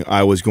competing,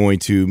 I was going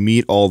to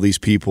meet all these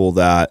people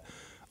that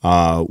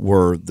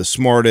were the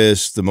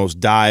smartest, the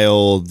most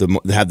dialed,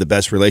 had the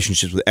best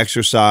relationships with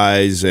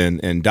exercise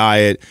and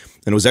diet.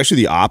 And it was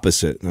actually the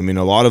opposite. I mean,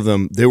 a lot of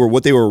them,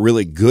 what they were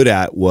really good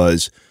at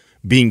was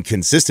being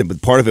consistent, but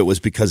part of it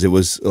was because it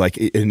was like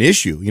an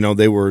issue. You know,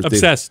 they were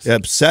obsessed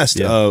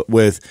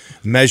with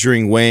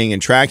measuring, weighing, and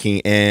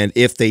tracking. And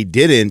if they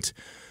didn't,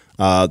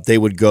 they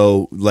would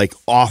go like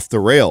off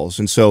the rails.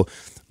 And so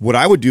what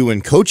I would do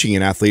in coaching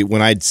an athlete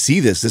when I'd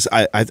see this,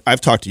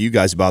 I've talked to you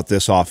guys about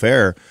this off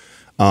air.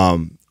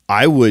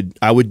 I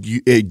would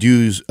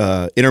use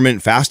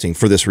intermittent fasting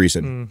for this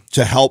reason,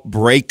 to help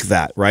break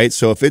that, right?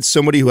 So if it's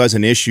somebody who has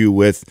an issue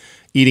with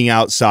eating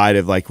outside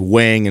of like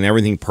weighing and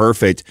everything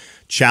perfect,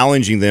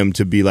 challenging them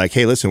to be like,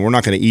 hey, listen, we're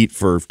not going to eat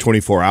for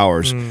 24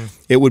 hours.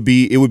 It would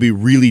be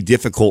really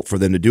difficult for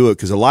them to do it,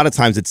 because a lot of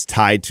times it's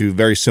tied to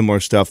very similar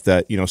stuff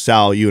that, you know,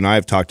 Sal, you and I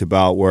have talked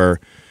about,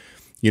 where,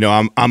 you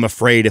know, I'm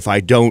afraid if I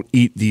don't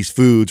eat these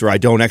foods or I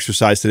don't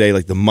exercise today,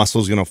 like the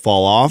muscle's going to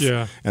fall off,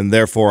 and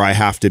therefore I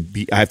have to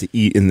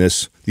eat in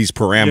these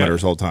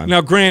parameters all the time. Now,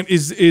 Grant,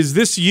 is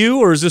this you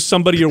or is this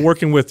somebody you're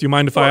working with? Do you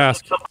mind if I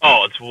ask?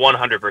 Oh, it's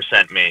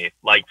 100% me.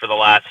 Like for the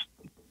last,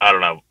 I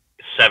don't know,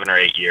 7 or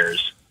 8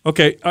 years.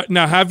 Okay.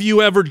 Now, have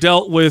you ever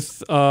dealt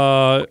with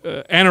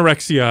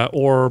anorexia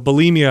or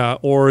bulimia,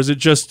 or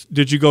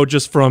did you go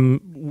just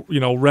from, you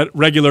know,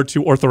 regular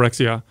to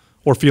orthorexia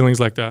or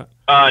feelings like that?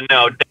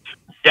 No.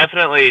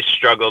 Definitely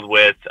struggled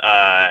with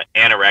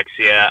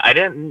anorexia. I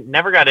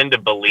never got into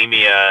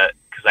bulimia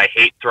because I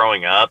hate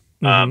throwing up.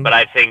 But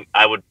I think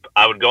I would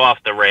go off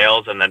the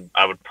rails, and then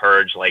I would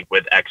purge like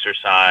with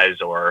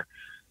exercise or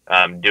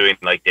doing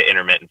like the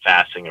intermittent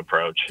fasting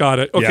approach. Got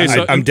it. Okay, yeah,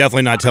 so I'm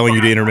definitely not telling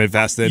you to intermittent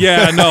fast then.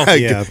 Yeah, no.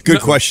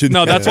 Good question.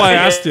 No, that's why I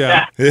asked you.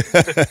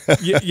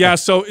 Yeah.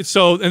 So,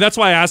 and that's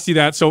why I asked you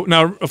that. So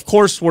now, of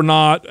course, we're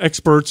not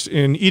experts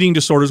in eating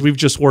disorders. We've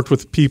just worked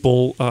with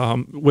people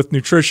with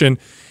nutrition.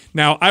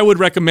 Now, I would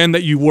recommend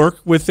that you work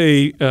with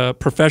a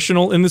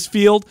professional in this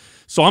field.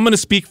 So I'm going to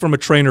speak from a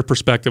trainer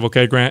perspective,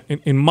 okay, Grant?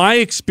 In my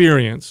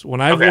experience, when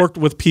I've worked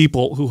with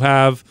people who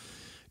have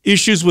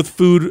issues with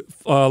food,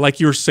 like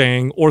you're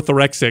saying,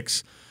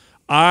 orthorexics,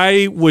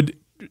 I would,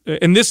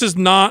 and this is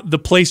not the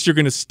place you're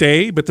going to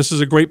stay, but this is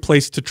a great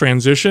place to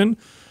transition.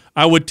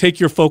 I would take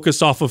your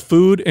focus off of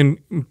food and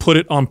put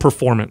it on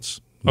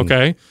performance,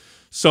 okay?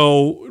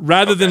 So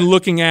rather than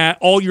looking at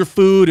all your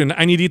food and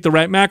I need to eat the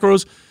right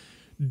macros,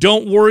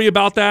 don't worry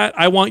about that.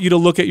 I want you to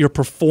look at your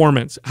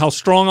performance. How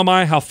strong am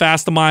I? How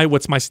fast am I?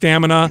 What's my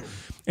stamina?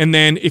 And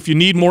then if you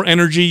need more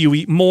energy, you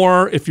eat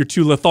more. If you're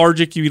too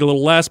lethargic, you eat a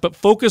little less. But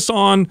focus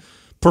on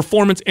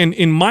performance. And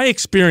in my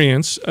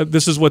experience,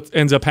 this is what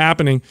ends up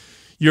happening.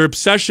 Your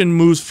obsession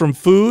moves from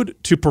food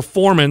to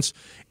performance.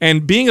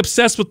 And being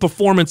obsessed with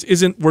performance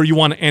isn't where you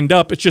want to end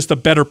up. It's just a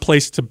better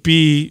place to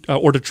be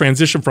or to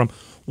transition from.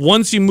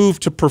 Once you move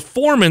to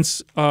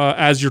performance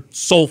as your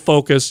sole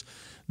focus,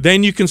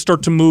 then you can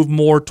start to move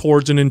more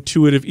towards an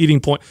intuitive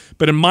eating point.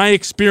 But in my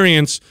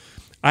experience,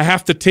 I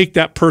have to take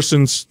that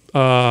person's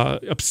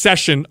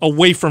obsession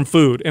away from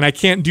food. And I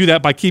can't do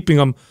that by keeping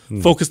them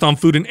focused on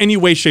food in any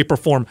way, shape, or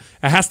form.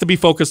 It has to be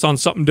focused on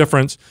something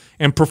different.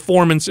 And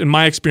performance, in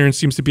my experience,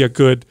 seems to be a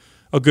good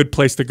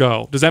place to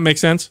go. Does that make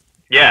sense?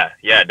 Yeah,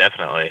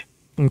 definitely.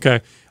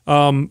 Okay.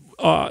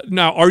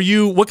 Now,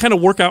 what kind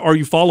of workout are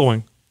you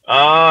following?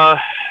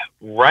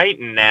 Right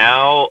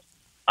now,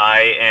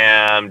 I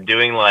am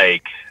doing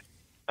like,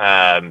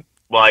 I've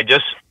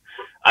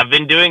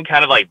been doing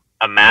kind of like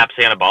a MAPS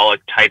anabolic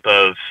type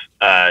of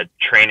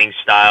training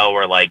style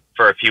where like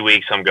for a few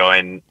weeks I'm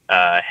going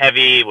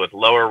heavy with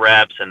lower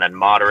reps and then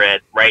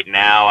moderate. Right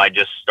now I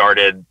just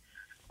started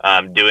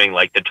doing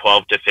like the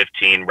 12 to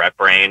 15 rep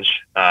range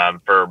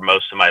for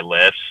most of my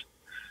lifts.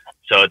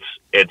 So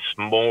it's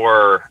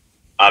more,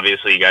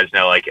 obviously you guys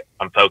know, like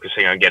I'm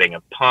focusing on getting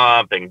a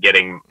pump and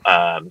getting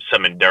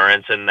some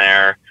endurance in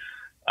there.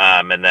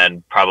 And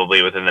then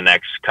probably within the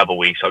next couple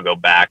weeks, I'll go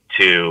back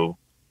to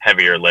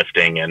heavier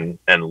lifting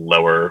and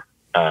lower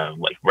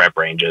like rep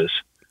ranges.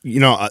 You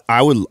know,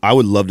 I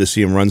would love to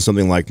see him run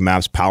something like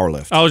MAPS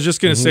Powerlift. I was just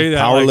going to say that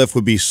Powerlift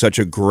would be such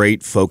a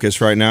great focus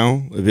right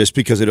now, just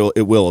because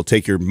it'll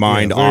take your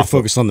mind off.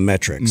 Focus on the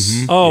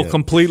metrics. Oh,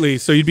 completely.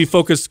 So you'd be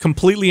focused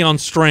completely on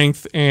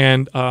strength,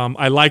 and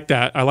I like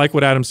that. I like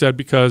what Adam said,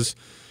 because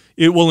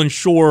it will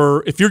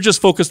ensure, if you're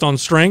just focused on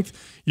strength,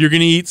 you're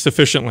going to eat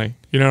sufficiently.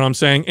 You know what I'm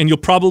saying? And you'll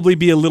probably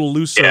be a little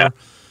looser. Yeah.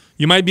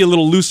 You might be a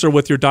little looser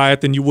with your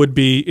diet than you would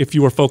be if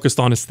you were focused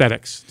on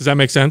aesthetics. Does that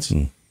make sense?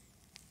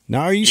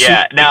 Now, are you?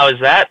 Yeah. Now,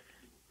 is that?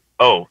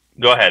 Oh,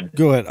 go ahead.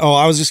 Go ahead. Oh,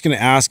 I was just going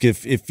to ask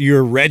if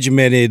you're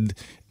regimented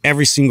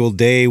every single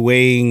day,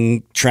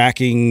 weighing,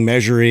 tracking,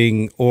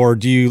 measuring, or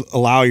do you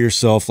allow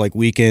yourself like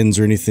weekends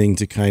or anything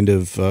to kind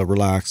of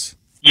relax?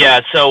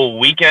 Yeah. So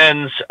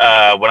weekends,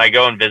 when I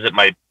go and visit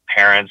my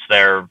parents,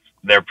 they're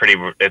pretty.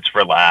 It's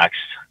relaxed.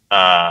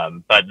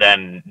 But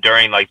then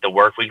during like the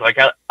work week, like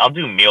I'll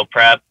do meal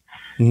prep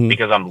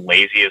because I'm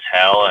lazy as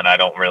hell and I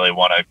don't really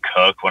want to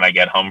cook when I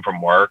get home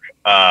from work.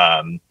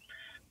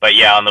 But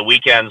yeah, on the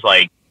weekends,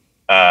 like,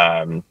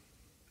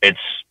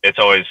 it's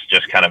always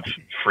just kind of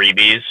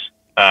freebies.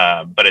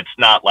 But it's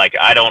not like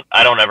I don't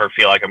ever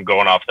feel like I'm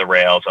going off the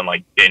rails and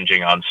like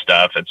binging on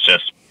stuff. It's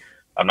just,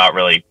 I'm not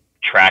really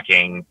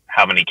tracking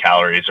how many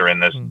calories are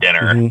in this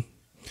dinner.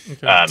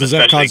 Okay. Does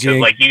that cause you,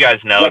 like you guys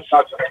know,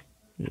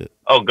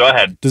 oh, go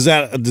ahead. Does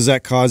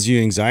that cause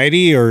you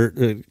anxiety, or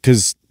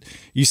because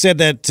you said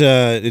that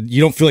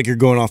you don't feel like you're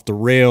going off the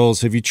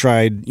rails? Have you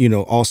tried,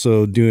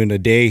 also doing a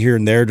day here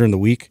and there during the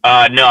week?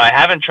 No, I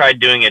haven't tried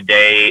doing a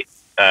day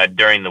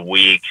during the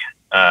week,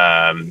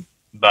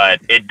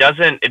 but it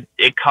doesn't.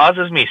 It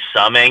causes me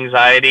some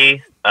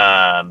anxiety,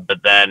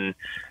 but then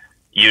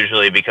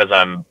usually because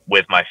I'm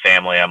with my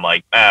family, I'm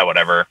like,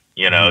 whatever.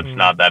 It's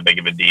not that big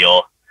of a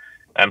deal.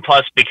 And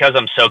plus, because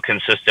I'm so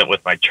consistent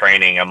with my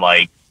training, I'm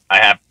like, I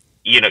have,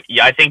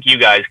 I think you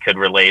guys could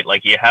relate.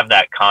 Like, you have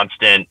that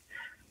constant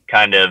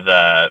kind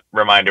of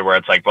reminder where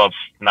it's like, well, it's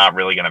not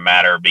really going to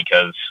matter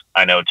because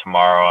I know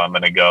tomorrow I'm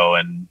going to go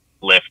and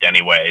lift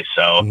anyway.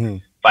 So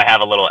if I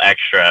have a little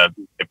extra,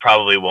 it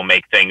probably will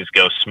make things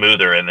go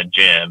smoother in the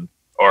gym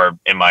or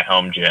in my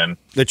home gym.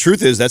 The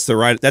truth is that's the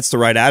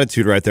right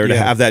attitude right there to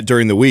have that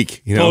during the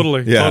week.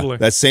 Totally.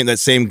 That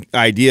same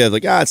idea of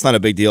like, it's not a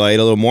big deal. I ate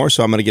a little more,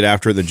 so I'm going to get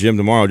after it in the gym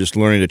tomorrow. Just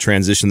learning to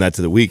transition that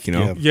to the week.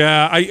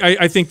 Yeah,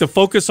 I think the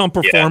focus on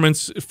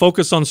performance,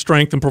 focus on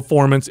strength and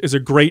performance is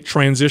a great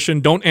transition.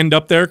 Don't end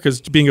up there,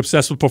 because being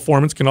obsessed with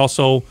performance can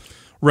also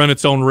run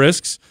its own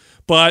risks.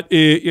 But,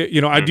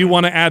 I do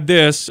want to add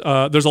this.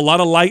 There's a lot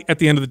of light at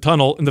the end of the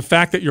tunnel, and the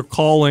fact that you're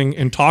calling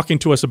and talking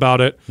to us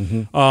about it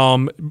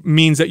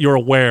means that you're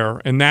aware,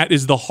 and that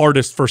is the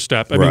hardest first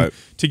step. I mean,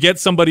 to get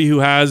somebody who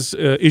has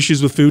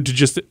issues with food to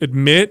just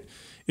admit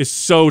is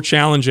so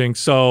challenging.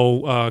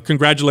 So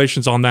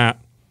congratulations on that.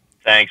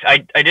 Thanks. I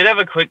did have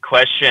a quick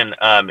question.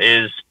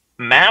 Is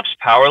MAPS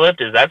Powerlift,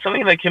 is that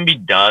something that can be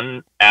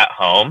done at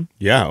home?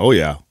 Yeah. Oh,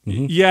 yeah.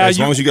 Yeah. As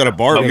long as you got a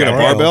barbell.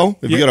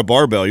 If you got a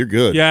barbell, you're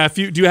good. Yeah.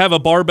 Do you have a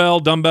barbell,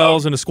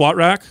 dumbbells, and a squat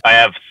rack? I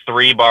have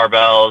 3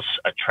 barbells,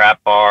 a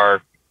trap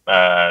bar.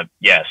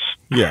 Yes.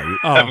 Yeah.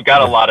 I've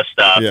got a lot of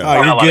stuff. Yeah.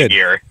 Got a lot of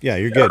gear. Yeah,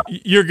 you're good.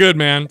 You're good,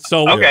 man.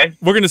 So we're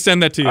going to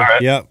send that to you. All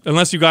right. Yeah.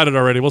 Unless you got it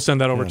already, we'll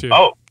send that over to you.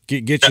 Oh.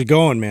 Get you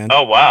going, man.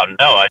 Oh, wow.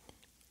 No.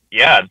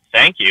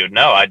 Thank you.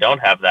 No, I don't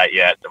have that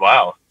yet.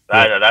 Wow.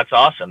 That's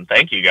awesome.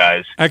 Thank you,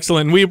 guys.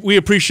 Excellent. We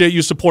appreciate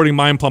you supporting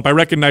Mind Pump. I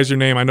recognize your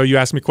name. I know you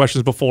asked me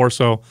questions before,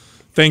 so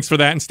thanks for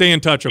that. And stay in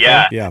touch,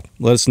 okay? Yeah.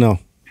 Let us know.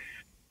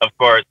 Of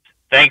course.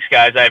 Thanks,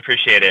 guys. I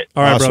appreciate it.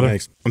 All right, brother.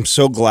 Thanks. I'm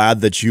so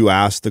glad that you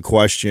asked the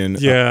question.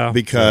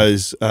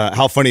 Because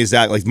how funny is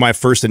that? Like, my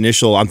first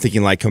initial, I'm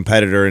thinking like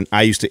competitor, and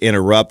I used to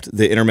interrupt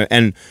the intermittent.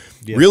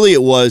 And really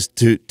it was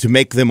to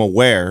make them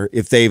aware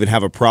if they even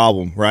have a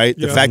problem, right?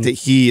 The fact that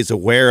he is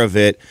aware of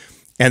it.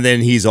 And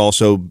then he's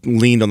also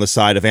leaned on the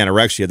side of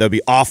anorexia. That would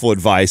be awful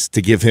advice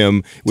to give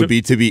him. To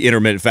be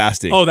intermittent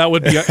fasting. Oh, that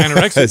would be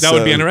anorexia. That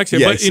would be anorexia.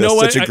 Yes, but you know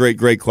what? Such a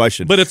great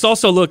question. But it's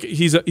also, look,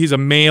 he's a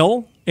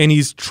male, and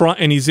he's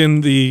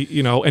in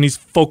the and he's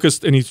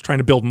focused, and he's trying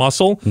to build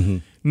muscle.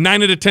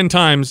 9 out of 10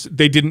 times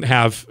they didn't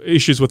have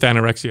issues with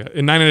anorexia,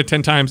 and 9 out of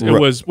 10 times it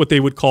was what they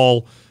would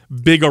call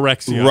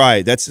bigorexia.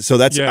 Right. That's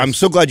I'm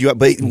so glad you,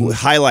 but it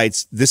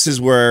highlights, this is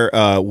where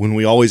when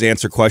we always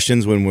answer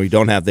questions, when we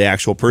don't have the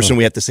actual person,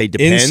 we have to say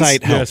depends.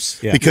 Insight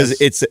helps. Yes.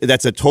 Because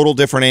that's a total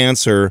different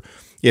answer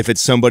if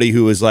it's somebody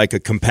who is like a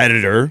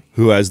competitor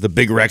who has the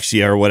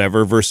bigorexia or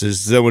whatever versus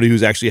somebody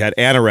who's actually had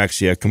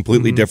anorexia.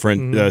 Completely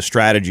different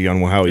strategy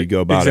on how you go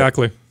about it.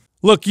 Exactly.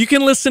 Look, you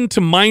can listen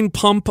to Mind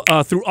Pump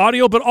through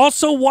audio, but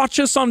also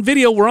watch us on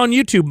video. We're on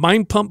YouTube,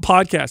 Mind Pump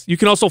Podcast. You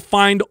can also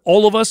find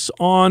all of us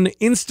on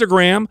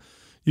Instagram.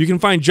 You can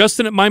find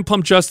Justin at Mind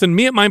Pump Justin,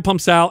 me at Mind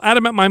Pump Sal,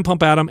 Adam at Mind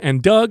Pump Adam,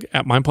 and Doug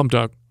at Mind Pump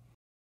Doug.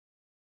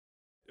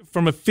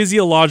 From a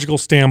physiological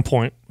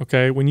standpoint,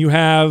 okay, when you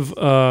have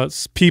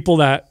people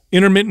that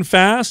intermittent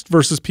fast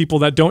versus people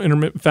that don't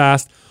intermittent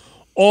fast,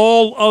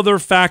 all other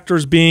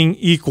factors being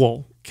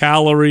equal,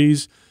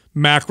 calories,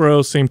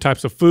 macros, same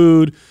types of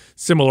food,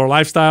 similar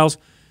lifestyles,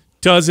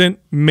 doesn't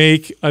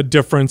make a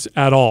difference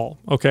at all,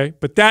 okay?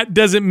 But that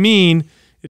doesn't mean